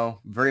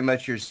 very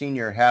much your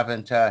senior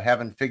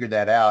haven't figured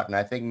that out. And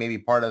I think maybe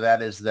part of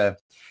that is the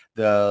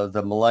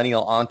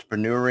millennial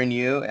entrepreneur in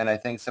you, and I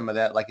think some of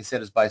that, like you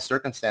said, is by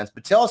circumstance.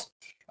 But tell us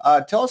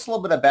a little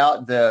bit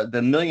about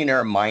the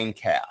Millionaire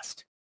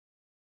Mindcast.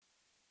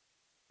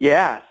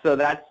 Yeah, so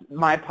that's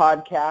my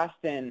podcast,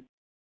 and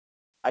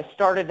I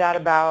started that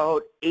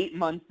about 8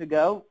 months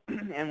ago,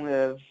 and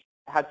we've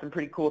had some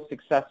pretty cool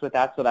success with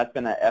that. So that's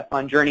been a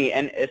fun journey,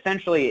 and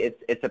essentially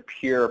it's a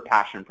pure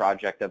passion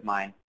project of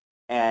mine.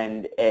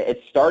 And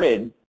it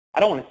started, I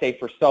don't want to say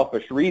for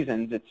selfish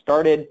reasons. It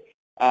started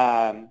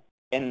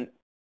in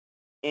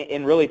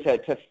really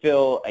to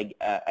fill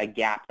a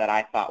gap that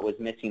I thought was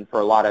missing for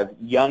a lot of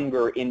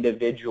younger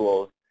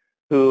individuals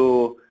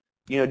who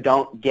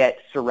don't get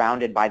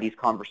surrounded by these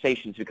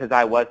conversations, because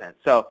I wasn't.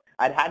 So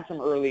I'd had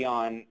some early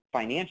on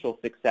financial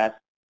success,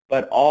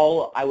 but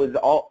I was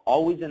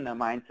always in the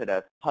mindset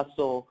of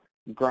hustle,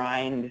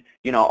 grind,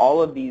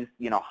 all of these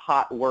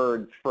hot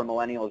words for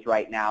millennials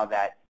right now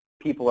that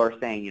people are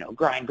saying,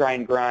 grind,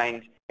 grind,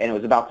 grind, and it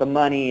was about the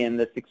money and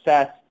the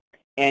success,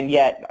 and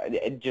yet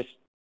it just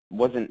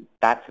wasn't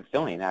that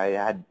fulfilling. I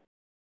had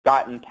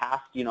gotten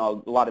past, a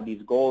lot of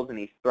these goals and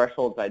these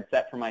thresholds I'd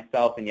set for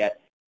myself, and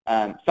yet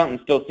something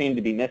still seemed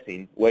to be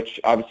missing, which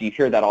obviously you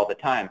hear that all the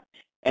time.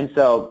 And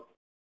so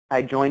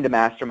I joined a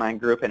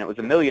mastermind group, and it was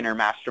a millionaire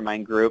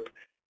mastermind group,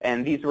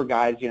 and these were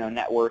guys,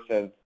 net worth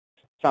of,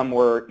 some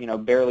were,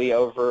 barely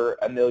over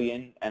 $1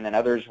 million, and then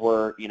others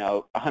were,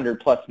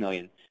 100+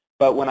 million.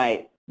 But when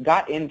I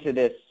got into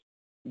this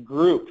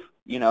group,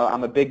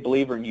 I'm a big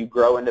believer in you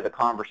grow into the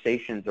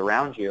conversations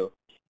around you.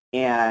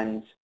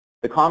 And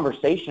the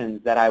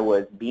conversations that I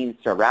was being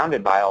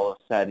surrounded by all of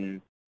a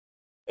sudden,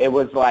 it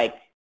was like,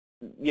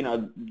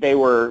 they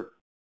were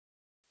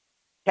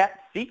kept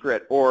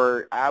secret,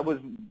 or I was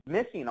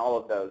missing all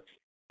of those.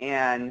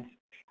 And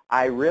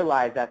I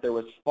realized that there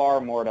was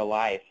far more to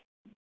life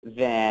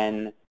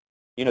than,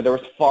 there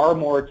was far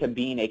more to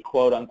being a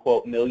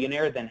quote-unquote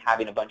millionaire than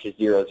having a bunch of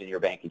zeros in your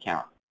bank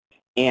account.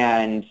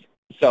 And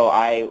so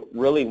I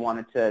really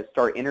wanted to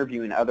start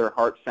interviewing other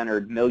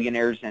heart-centered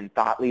millionaires and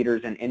thought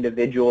leaders and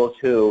individuals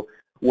who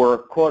were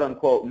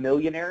quote-unquote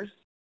millionaires,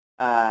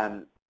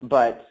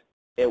 but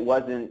it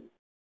wasn't,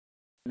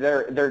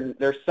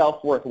 their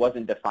self-worth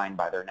wasn't defined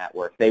by their net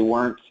worth. They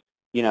weren't,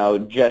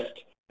 just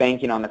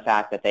banking on the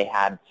fact that they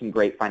had some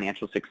great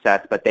financial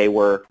success, but they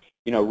were,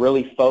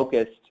 really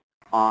focused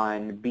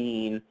on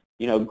being,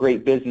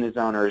 great business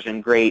owners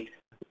and great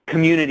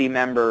community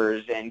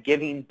members and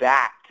giving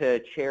back to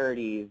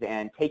charities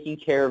and taking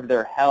care of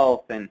their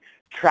health and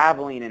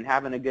traveling and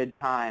having a good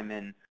time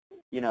and,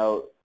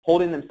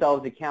 holding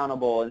themselves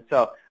accountable. And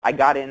so I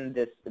got in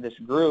this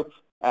group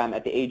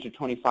at the age of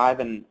 25,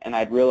 and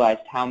I'd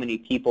realized how many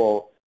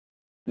people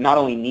not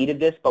only needed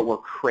this, but were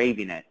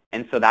craving it.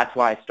 And so that's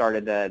why I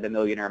started the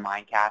Millionaire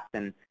Mindcast,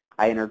 and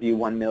I interview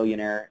one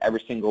millionaire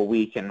every single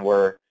week, and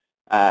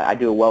I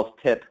do a wealth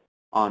tip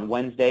on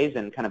Wednesdays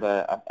and kind of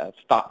a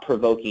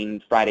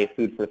thought-provoking Friday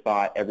food for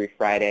thought every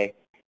Friday.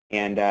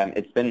 And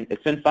it's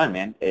been fun,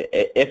 man.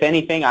 If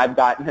anything, I've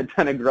gotten a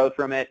ton of growth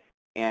from it,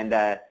 and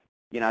as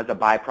a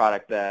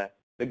byproduct,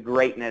 the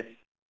greatness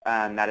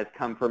that has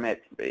come from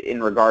it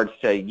in regards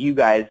to you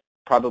guys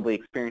probably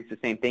experience the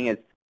same thing as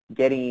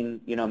getting,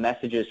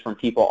 messages from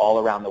people all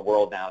around the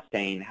world now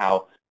saying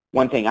how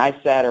one thing I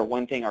said or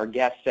one thing our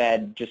guest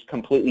said just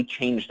completely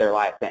changed their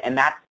life. And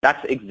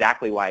that's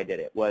exactly why I did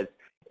it, was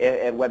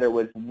whether it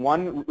was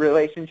one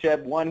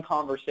relationship, one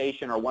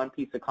conversation, or one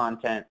piece of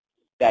content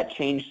that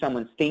changed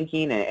someone's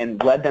thinking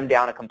and led them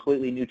down a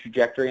completely new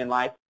trajectory in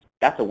life,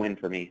 that's a win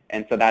for me.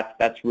 And so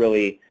that's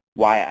really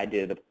why I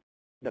do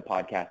the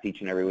podcast each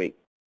and every week.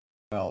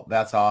 Well,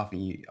 that's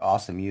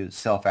awesome. You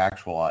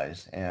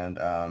self-actualize, and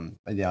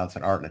it's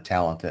an art and a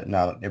talent that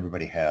not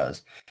everybody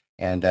has.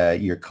 And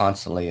you're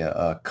constantly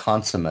a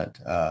consummate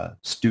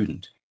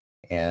student,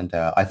 and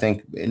I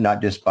think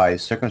not just by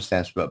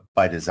circumstance, but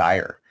by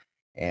desire.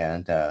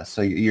 And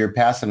so you're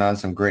passing on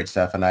some great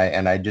stuff, and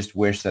I just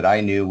wish that I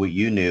knew what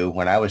you knew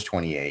when I was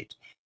 28.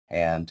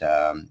 And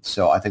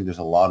so I think there's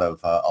a lot of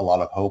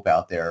hope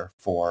out there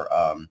for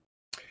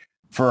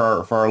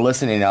our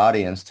listening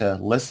audience to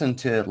listen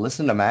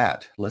to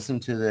Matt,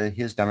 listen to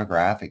his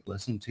demographic,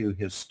 listen to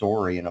his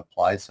story, and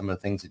apply some of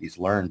the things that he's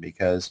learned,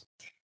 because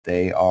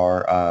They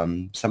are,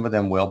 some of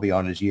them well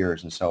beyond his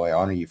years, and so I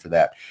honor you for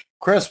that.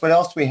 Chris, what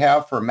else do we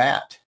have for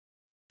Matt?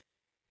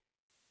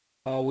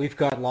 Oh, we've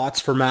got lots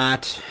for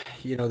Matt.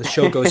 You know, the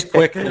show goes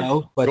quick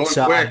though, but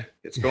Going quick.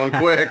 It's going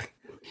quick.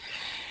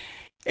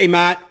 Hey,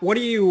 Matt, what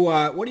do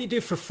you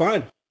do for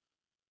fun?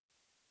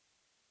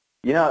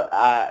 You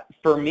know,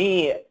 for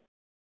me,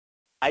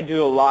 I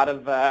do a lot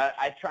of,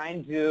 I try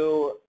and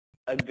do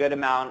a good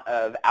amount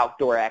of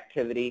outdoor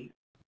activity.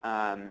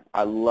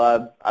 I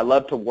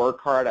love to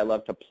work hard. I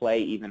love to play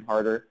even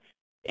harder.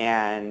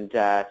 And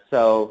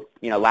so,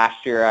 you know,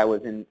 last year I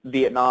was in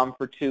Vietnam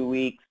for 2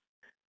 weeks,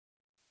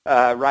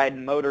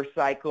 riding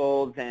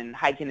motorcycles and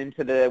hiking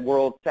into the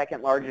world's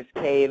second largest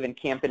cave and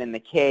camping in the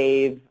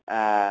cave.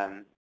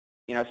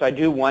 You know, so I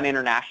do one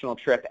international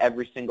trip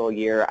every single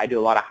year. I do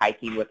a lot of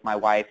hiking with my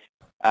wife.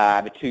 I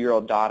have a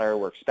 2-year-old daughter.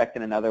 We're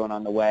expecting another one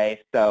on the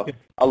way. So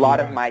a lot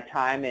of my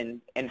time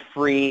and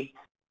free,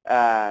 you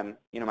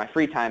know, my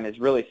free time is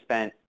really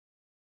spent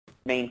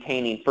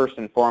maintaining first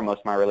and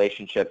foremost my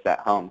relationships at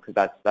home,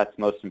 because that's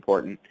most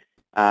important,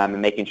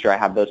 and making sure I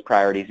have those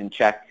priorities in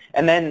check.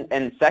 And then,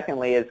 and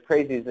secondly, as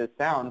crazy as it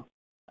sounds,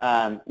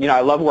 you know,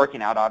 I love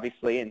working out,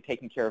 obviously, and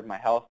taking care of my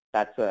health.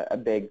 That's a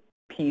big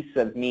piece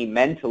of me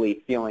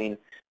mentally feeling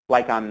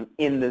like I'm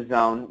in the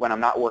zone. When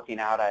I'm not working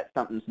out,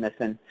 something's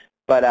missing.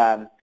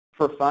 But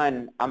for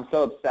fun, I'm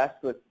so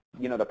obsessed with,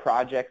 you know, the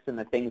projects and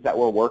the things that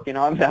we're working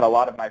on that a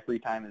lot of my free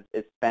time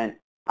is spent.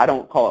 I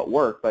don't call it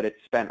work, but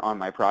it's spent on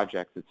my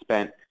projects. It's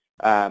spent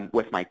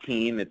with my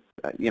team. It's,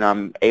 you know,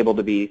 I'm able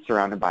to be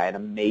surrounded by an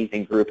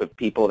amazing group of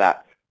people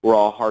that we're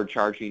all hard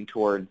charging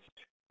towards,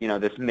 you know,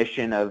 this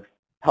mission of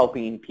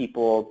helping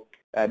people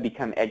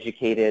become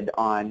educated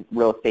on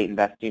real estate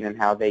investing and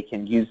how they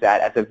can use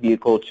that as a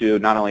vehicle to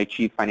not only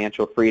achieve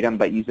financial freedom,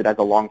 but use it as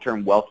a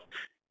long-term wealth,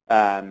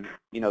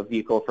 you know,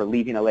 vehicle for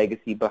leaving a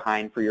legacy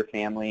behind for your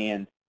family.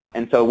 And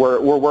so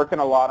we're working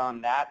a lot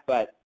on that.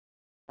 But,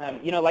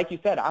 you know, like you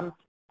said, I'm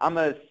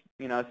a,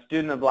 you know,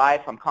 student of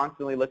life. I'm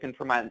constantly looking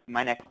for my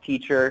next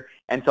teacher.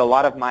 And so a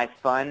lot of my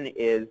fun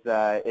is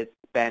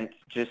spent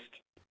just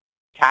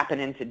tapping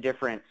into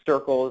different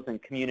circles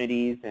and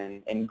communities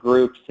and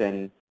groups.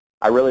 And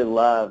I really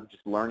love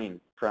just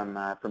learning from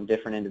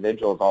different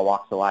individuals, all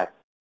walks of life.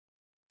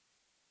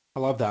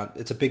 I love that.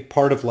 It's a big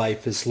part of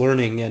life is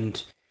learning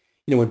and,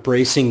 you know,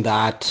 embracing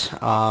that,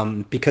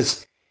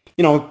 because,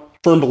 you know,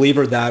 firm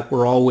believer that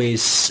we're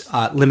always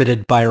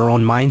limited by our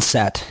own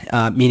mindset,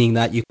 meaning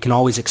that you can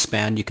always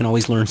expand, you can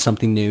always learn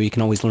something new, you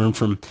can always learn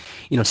from,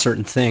 you know,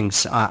 certain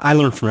things. I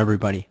learn from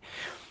everybody.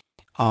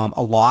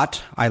 A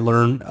lot I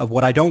learn of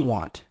what I don't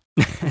want,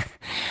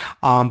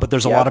 but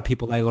there's a lot of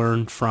people I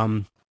learn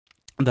from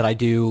that I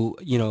do,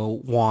 you know,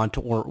 want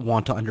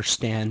to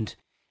understand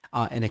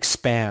and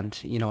expand,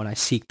 you know, and I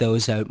seek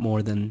those out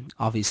more than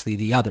obviously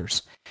the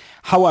others.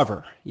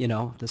 However, you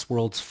know, this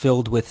world's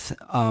filled with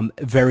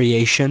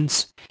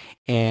variations,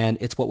 and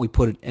it's what we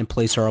put in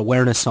place our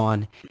awareness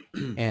on.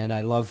 And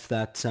I love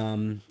that,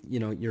 you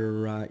know,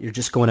 you're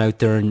just going out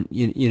there and,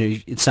 you know,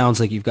 it sounds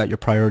like you've got your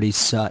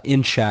priorities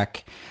in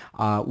check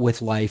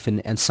with life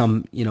and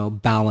some, you know,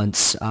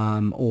 balance,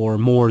 or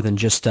more than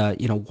just a,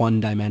 you know,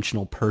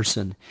 one-dimensional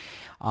person.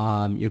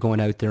 You're going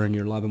out there and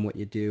you're loving what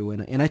you do.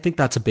 And I think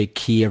that's a big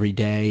key every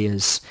day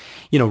is,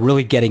 you know,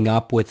 really getting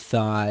up with,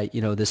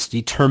 you know, this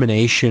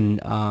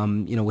determination,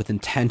 you know, with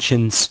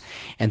intentions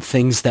and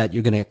things that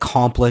you're going to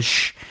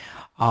accomplish,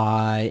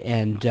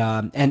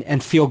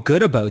 and feel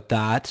good about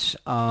that,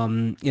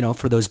 you know,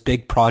 for those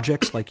big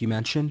projects, like you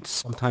mentioned.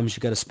 Sometimes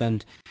you got to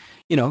spend,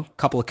 you know, a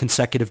couple of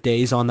consecutive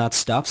days on that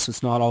stuff. So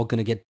it's not all going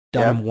to get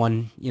done in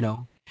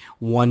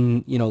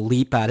one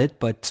leap at it,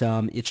 but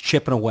it's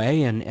chipping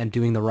away and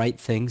doing the right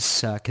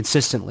things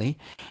consistently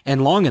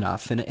and long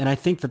enough. And I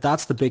think that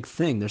that's the big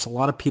thing. There's a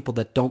lot of people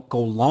that don't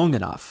go long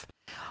enough.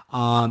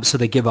 So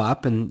they give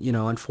up, and, you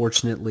know,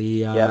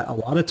 unfortunately, a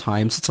lot of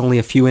times it's only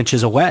a few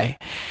inches away,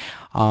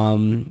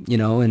 you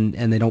know,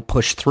 and they don't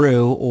push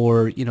through,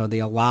 or, you know, they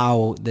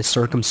allow the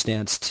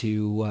circumstance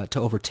to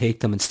overtake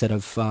them instead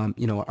of,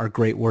 you know, our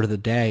great word of the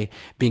day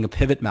being a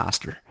pivot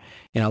master.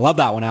 And I love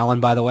that one, Alan,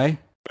 by the way.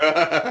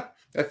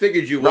 I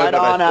figured you would, right but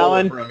on, I stole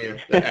Alan. it from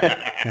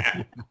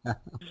you.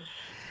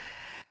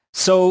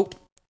 So,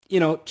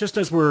 you know, just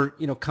as we're,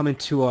 you know, coming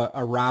to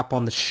a wrap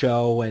on the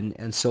show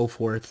and so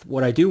forth,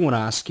 what I do want to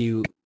ask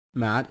you,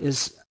 Matt,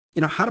 is,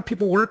 you know, how do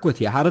people work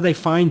with you? How do they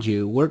find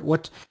you?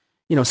 What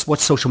you know, what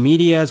social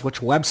media is,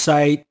 what's your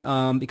website?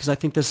 Because I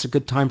think this is a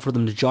good time for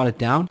them to jot it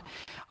down.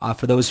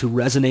 For those who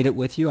resonated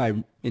with you,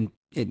 I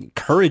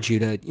encourage you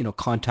to, you know,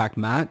 contact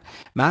Matt.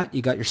 Matt,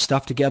 you got your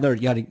stuff together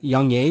at a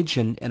young age,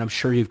 and I'm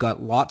sure you've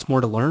got lots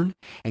more to learn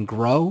and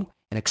grow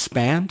and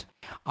expand.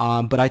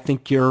 But I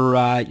think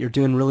you're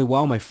doing really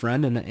well, my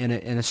friend, and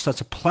it's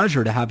such a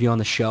pleasure to have you on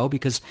the show,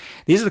 because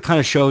these are the kind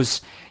of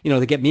shows, you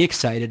know, that get me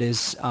excited,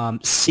 is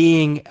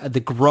seeing the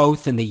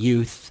growth in the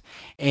youth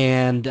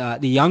and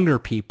the younger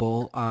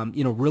people,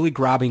 you know, really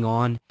grabbing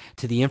on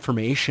to the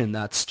information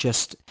that's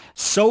just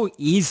so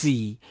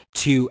easy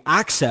to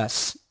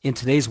access in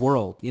today's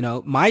world. You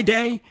know, my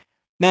day,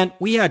 man,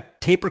 we had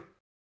tape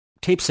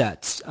tape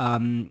sets.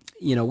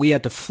 We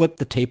had to flip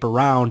the tape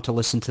around to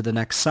listen to the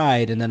next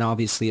side, and then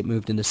obviously it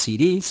moved into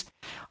CDs,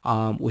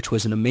 which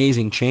was an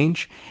amazing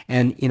change.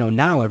 And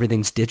now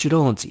everything's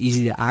digital and it's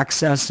easy to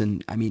access,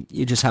 and I mean,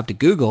 you just have to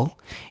Google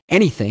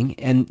anything,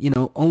 and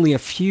only a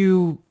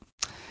few,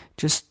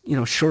 just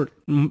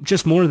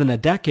just more than a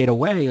decade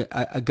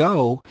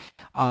ago,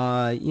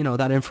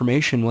 that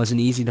information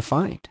wasn't easy to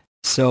find.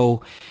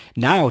 So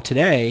now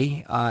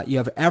today, you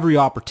have every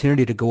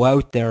opportunity to go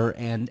out there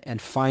and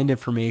find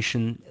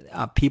information,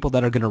 people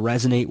that are going to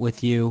resonate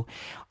with you.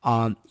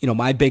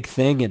 My big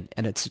thing,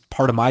 and it's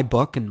part of my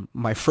book and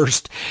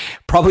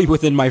probably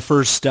within my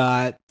first,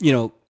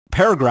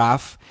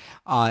 paragraph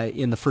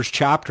in the first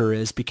chapter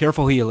is be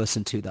careful who you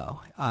listen to,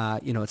 though.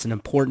 It's an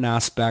important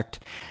aspect.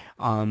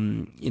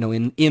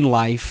 In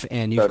life,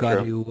 and you've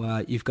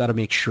got to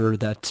make sure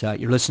that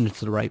you're listening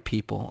to the right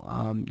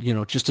people.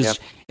 Just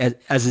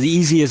as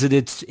easy as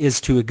it is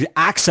to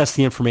access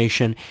the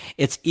information,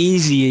 it's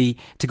easy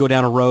to go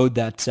down a road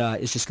that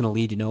is just going to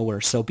lead you nowhere.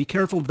 So be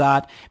careful of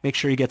that. Make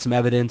sure you get some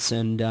evidence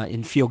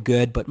and feel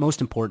good. But most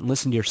important,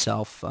 listen to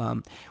yourself.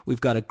 We've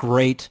got a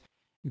great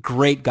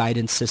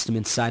guidance system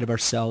inside of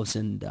ourselves,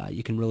 and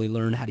you can really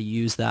learn how to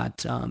use that,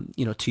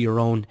 to your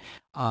own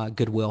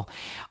goodwill.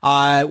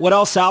 What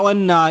else,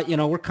 Alan?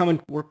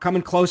 We're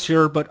coming close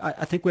here, but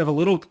I think we have a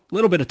little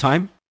bit of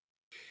time.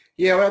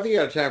 Yeah, well, I think you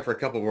have time for a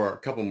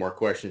couple more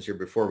questions here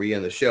before we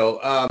end the show.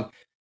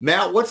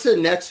 Matt, what's the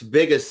next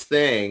biggest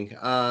thing,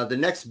 the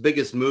next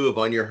biggest move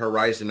on your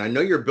horizon? I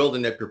know you're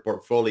building up your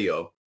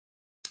portfolio,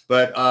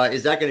 but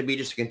is that going to be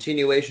just a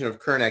continuation of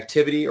current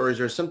activity, or is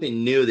there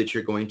something new that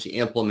you're going to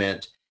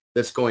implement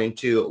that's going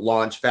to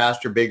launch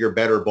faster, bigger,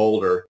 better,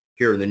 bolder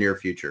here in the near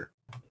future?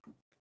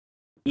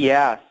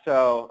 Yeah,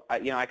 so I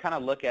kind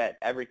of look at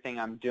everything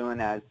I'm doing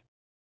as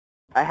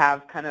I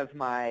have kind of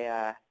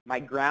my my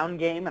ground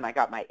game and I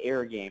got my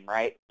air game,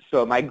 right?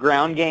 So my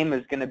ground game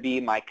is going to be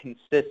my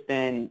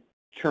consistent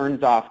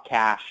turns off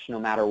cash no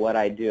matter what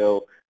I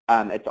do.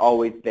 It's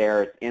always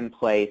there. It's in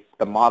place.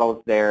 The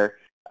model's there.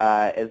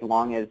 As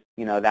long as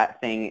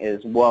that thing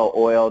is well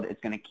oiled, it's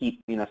going to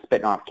keep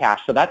spitting off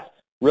cash. So that's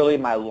really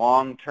my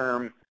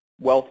long-term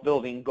wealth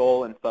building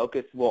goal and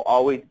focus will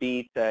always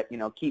be to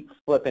keep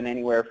flipping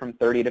anywhere from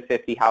 30 to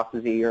 50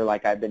 houses a year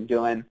like I've been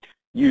doing.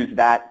 Use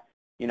that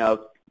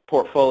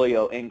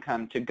portfolio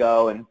income to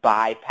go and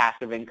buy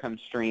passive income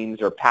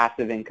streams or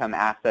passive income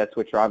assets,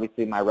 which are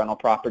obviously my rental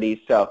properties.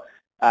 So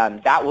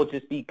that will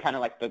just be kind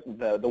of like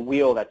the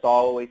wheel that's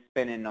always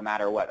spinning no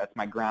matter what. That's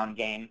my ground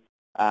game.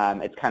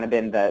 It's kind of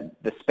been the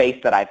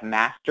space that I've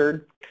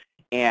mastered,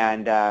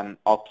 and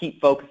I'll keep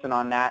focusing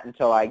on that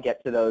until I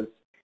get to those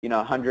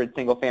 100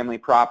 single-family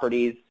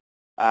properties.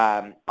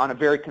 On a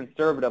very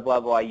conservative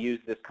level, I use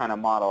this kind of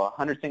model.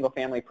 100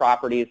 single-family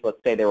properties,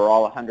 let's say they were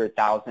all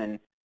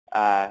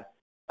 $100,000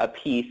 a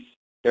piece.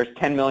 There's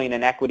 $10 million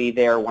in equity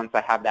there once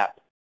I have that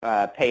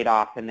paid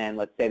off, and then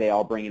let's say they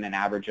all bring in an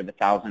average of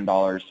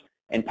 $1,000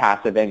 in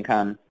passive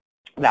income.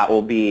 That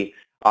will be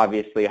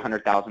obviously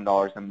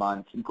 $100,000 a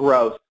month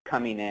gross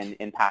coming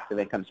in passive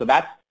income. So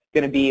that's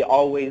going to be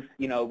always,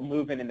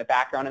 moving in the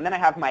background. And then I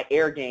have my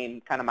air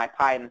game, kind of my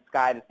pie in the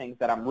sky, the things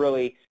that I'm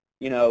really,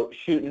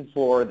 shooting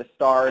for the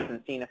stars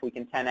and seeing if we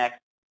can 10X.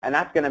 And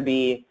that's going to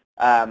be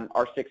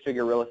our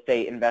six-figure real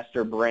estate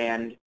investor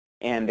brand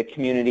and the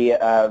community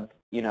of,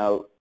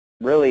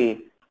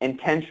 really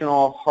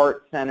intentional,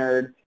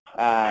 heart-centered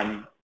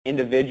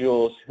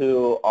individuals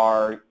who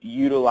are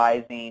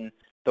utilizing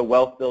the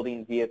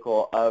wealth-building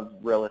vehicle of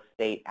real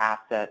estate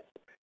assets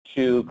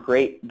to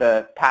create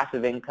the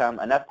passive income,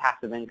 enough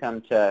passive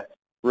income to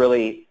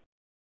really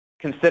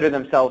consider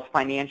themselves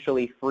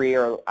financially free,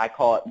 or I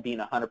call it being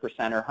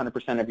 100%, or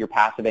 100% of your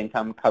passive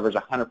income covers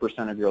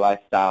 100% of your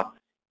lifestyle.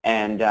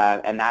 And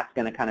that's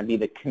going to kind of be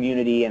the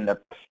community and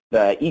the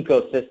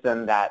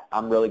ecosystem that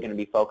I'm really going to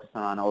be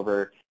focusing on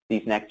over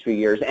these next few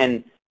years.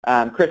 And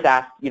Chris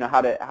asked,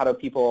 how do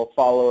people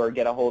follow or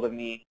get a hold of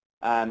me?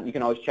 You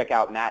can always check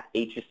out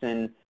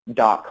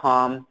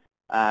mattaitchison.com.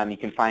 You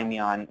can find me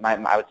on,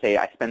 I would say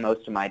I spend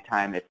most of my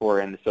time, if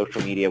we're in the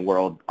social media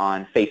world,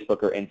 on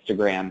Facebook or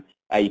Instagram.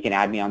 You can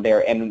add me on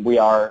there. And we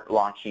are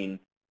launching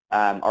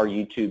our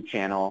YouTube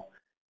channel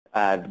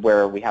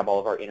where we have all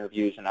of our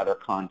interviews and other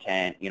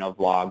content,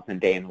 vlogs and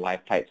day in the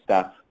life type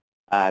stuff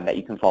that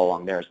you can follow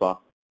along there as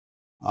well.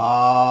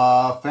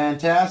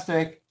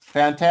 Fantastic.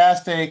 I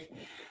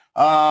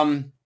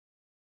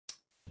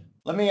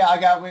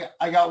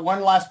got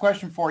one last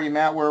question for you,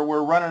 Matt.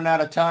 We're running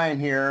out of time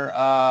here,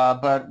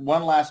 but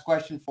one last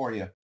question for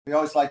you. We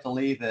always like to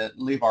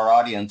leave our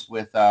audience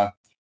with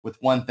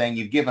one thing.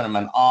 You've given them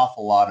an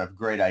awful lot of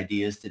great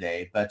ideas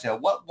today, but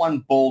what one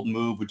bold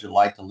move would you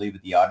like to leave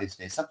with the audience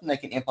today? Something they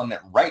can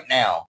implement right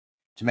now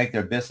to make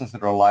their business or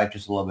their life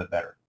just a little bit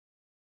better.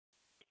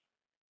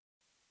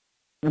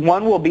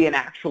 One will be an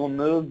actual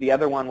move. The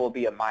other one will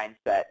be a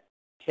mindset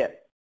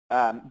tip.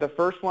 The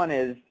first one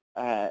is,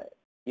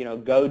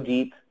 go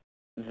deep,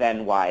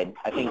 then wide.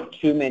 I think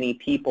too many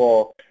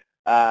people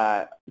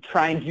try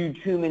and do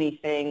too many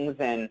things,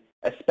 and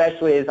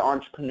especially as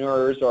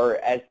entrepreneurs or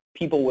as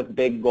people with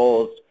big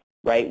goals,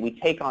 right, we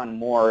take on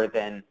more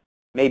than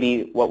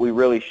maybe what we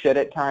really should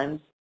at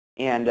times.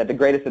 And the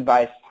greatest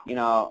advice,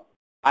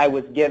 I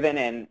was given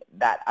and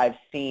that I've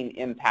seen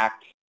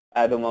impact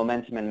the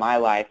momentum in my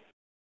life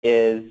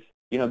is,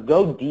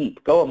 go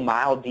deep, go a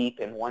mile deep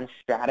in one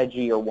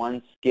strategy or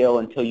one skill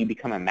until you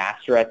become a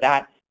master at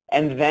that,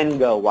 and then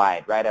go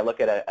wide, right? I look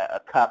at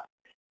a cup.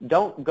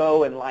 Don't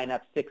go and line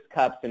up 6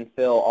 cups and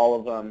fill all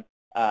of them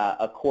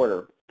a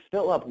quarter.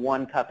 Fill up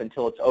one cup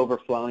until it's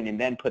overflowing and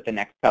then put the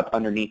next cup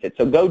underneath it.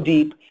 So go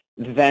deep,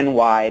 then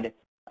wide.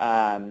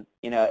 To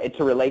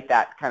relate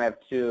that kind of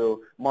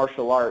to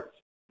martial arts,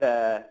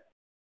 the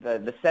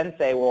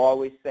sensei will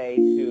always say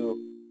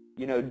to,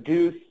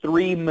 do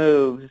 3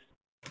 moves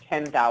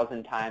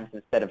 10,000 times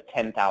instead of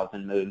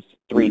 10,000 moves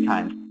 3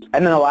 times.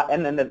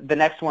 And then the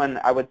next one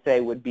I would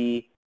say would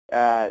be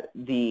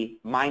the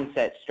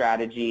mindset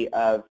strategy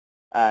of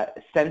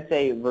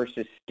sensei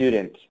versus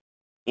student.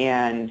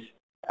 And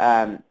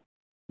the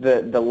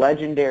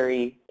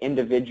legendary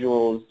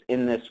individuals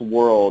in this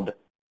world,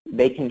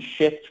 they can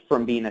shift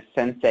from being a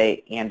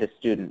sensei and a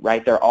student,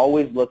 right? They're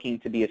always looking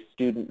to be a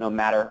student no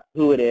matter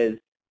who it is.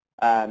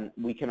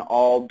 We can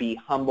all be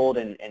humbled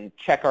and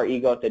check our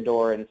ego at the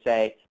door and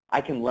say, I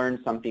can learn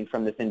something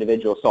from this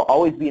individual. So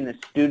always being a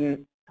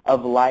student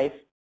of life.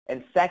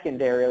 And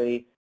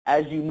secondarily,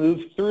 as you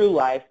move through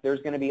life,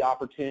 there's going to be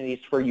opportunities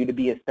for you to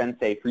be a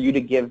sensei, for you to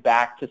give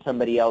back to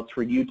somebody else,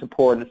 for you to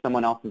pour into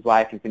someone else's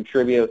life and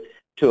contribute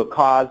to a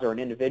cause or an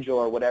individual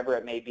or whatever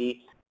it may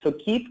be. So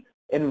keep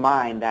in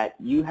mind that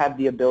you have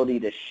the ability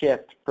to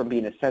shift from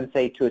being a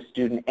sensei to a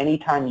student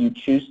anytime you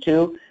choose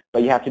to,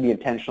 but you have to be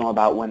intentional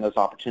about when those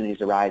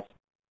opportunities arise.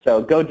 So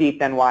go deep,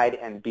 then wide,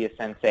 and be a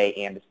sensei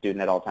and a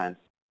student at all times.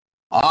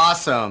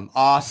 Awesome.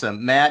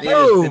 Matt, it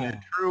has been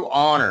a true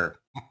honor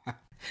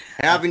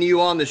having you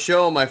on the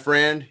show, my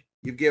friend.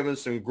 You've given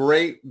some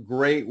great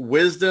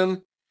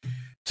wisdom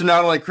to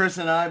not only Chris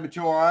and I, but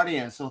to our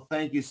audience. So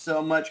thank you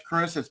so much,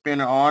 Chris. It's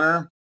been an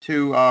honor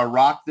to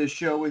rock this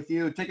show with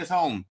you. Take us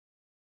home.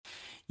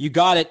 You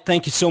got it.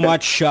 Thank you so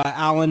much,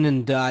 Alan,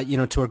 and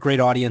to our great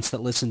audience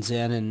that listens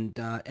in. And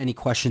any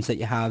questions that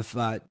you have,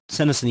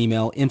 send us an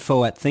email,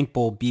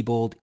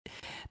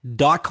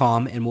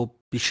 info@thinkboldbebold.com, and we'll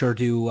be sure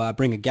to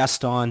bring a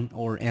guest on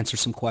or answer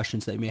some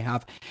questions that you may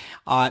have.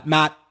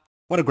 Matt,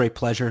 what a great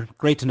pleasure.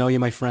 Great to know you,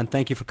 my friend.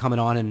 Thank you for coming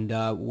on,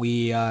 and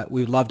we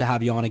would love to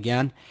have you on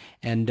again.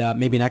 And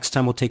maybe next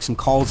time we'll take some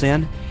calls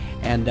in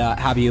and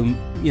have you,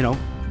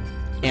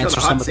 answer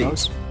some of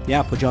those.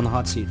 Yeah, put you on the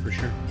hot seat for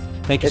sure.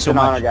 Thank you so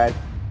much. It's an honor, guys.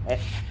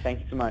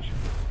 Thank you so much.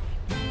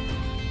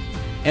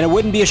 And it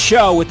wouldn't be a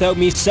show without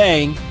me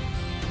saying,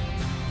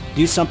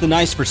 do something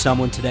nice for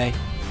someone today.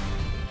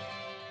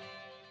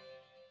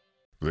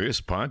 This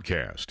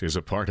podcast is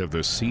a part of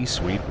the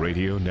C-Suite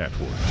Radio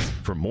Network.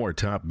 For more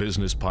top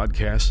business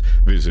podcasts,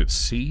 visit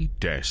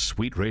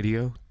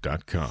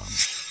c-suiteradio.com.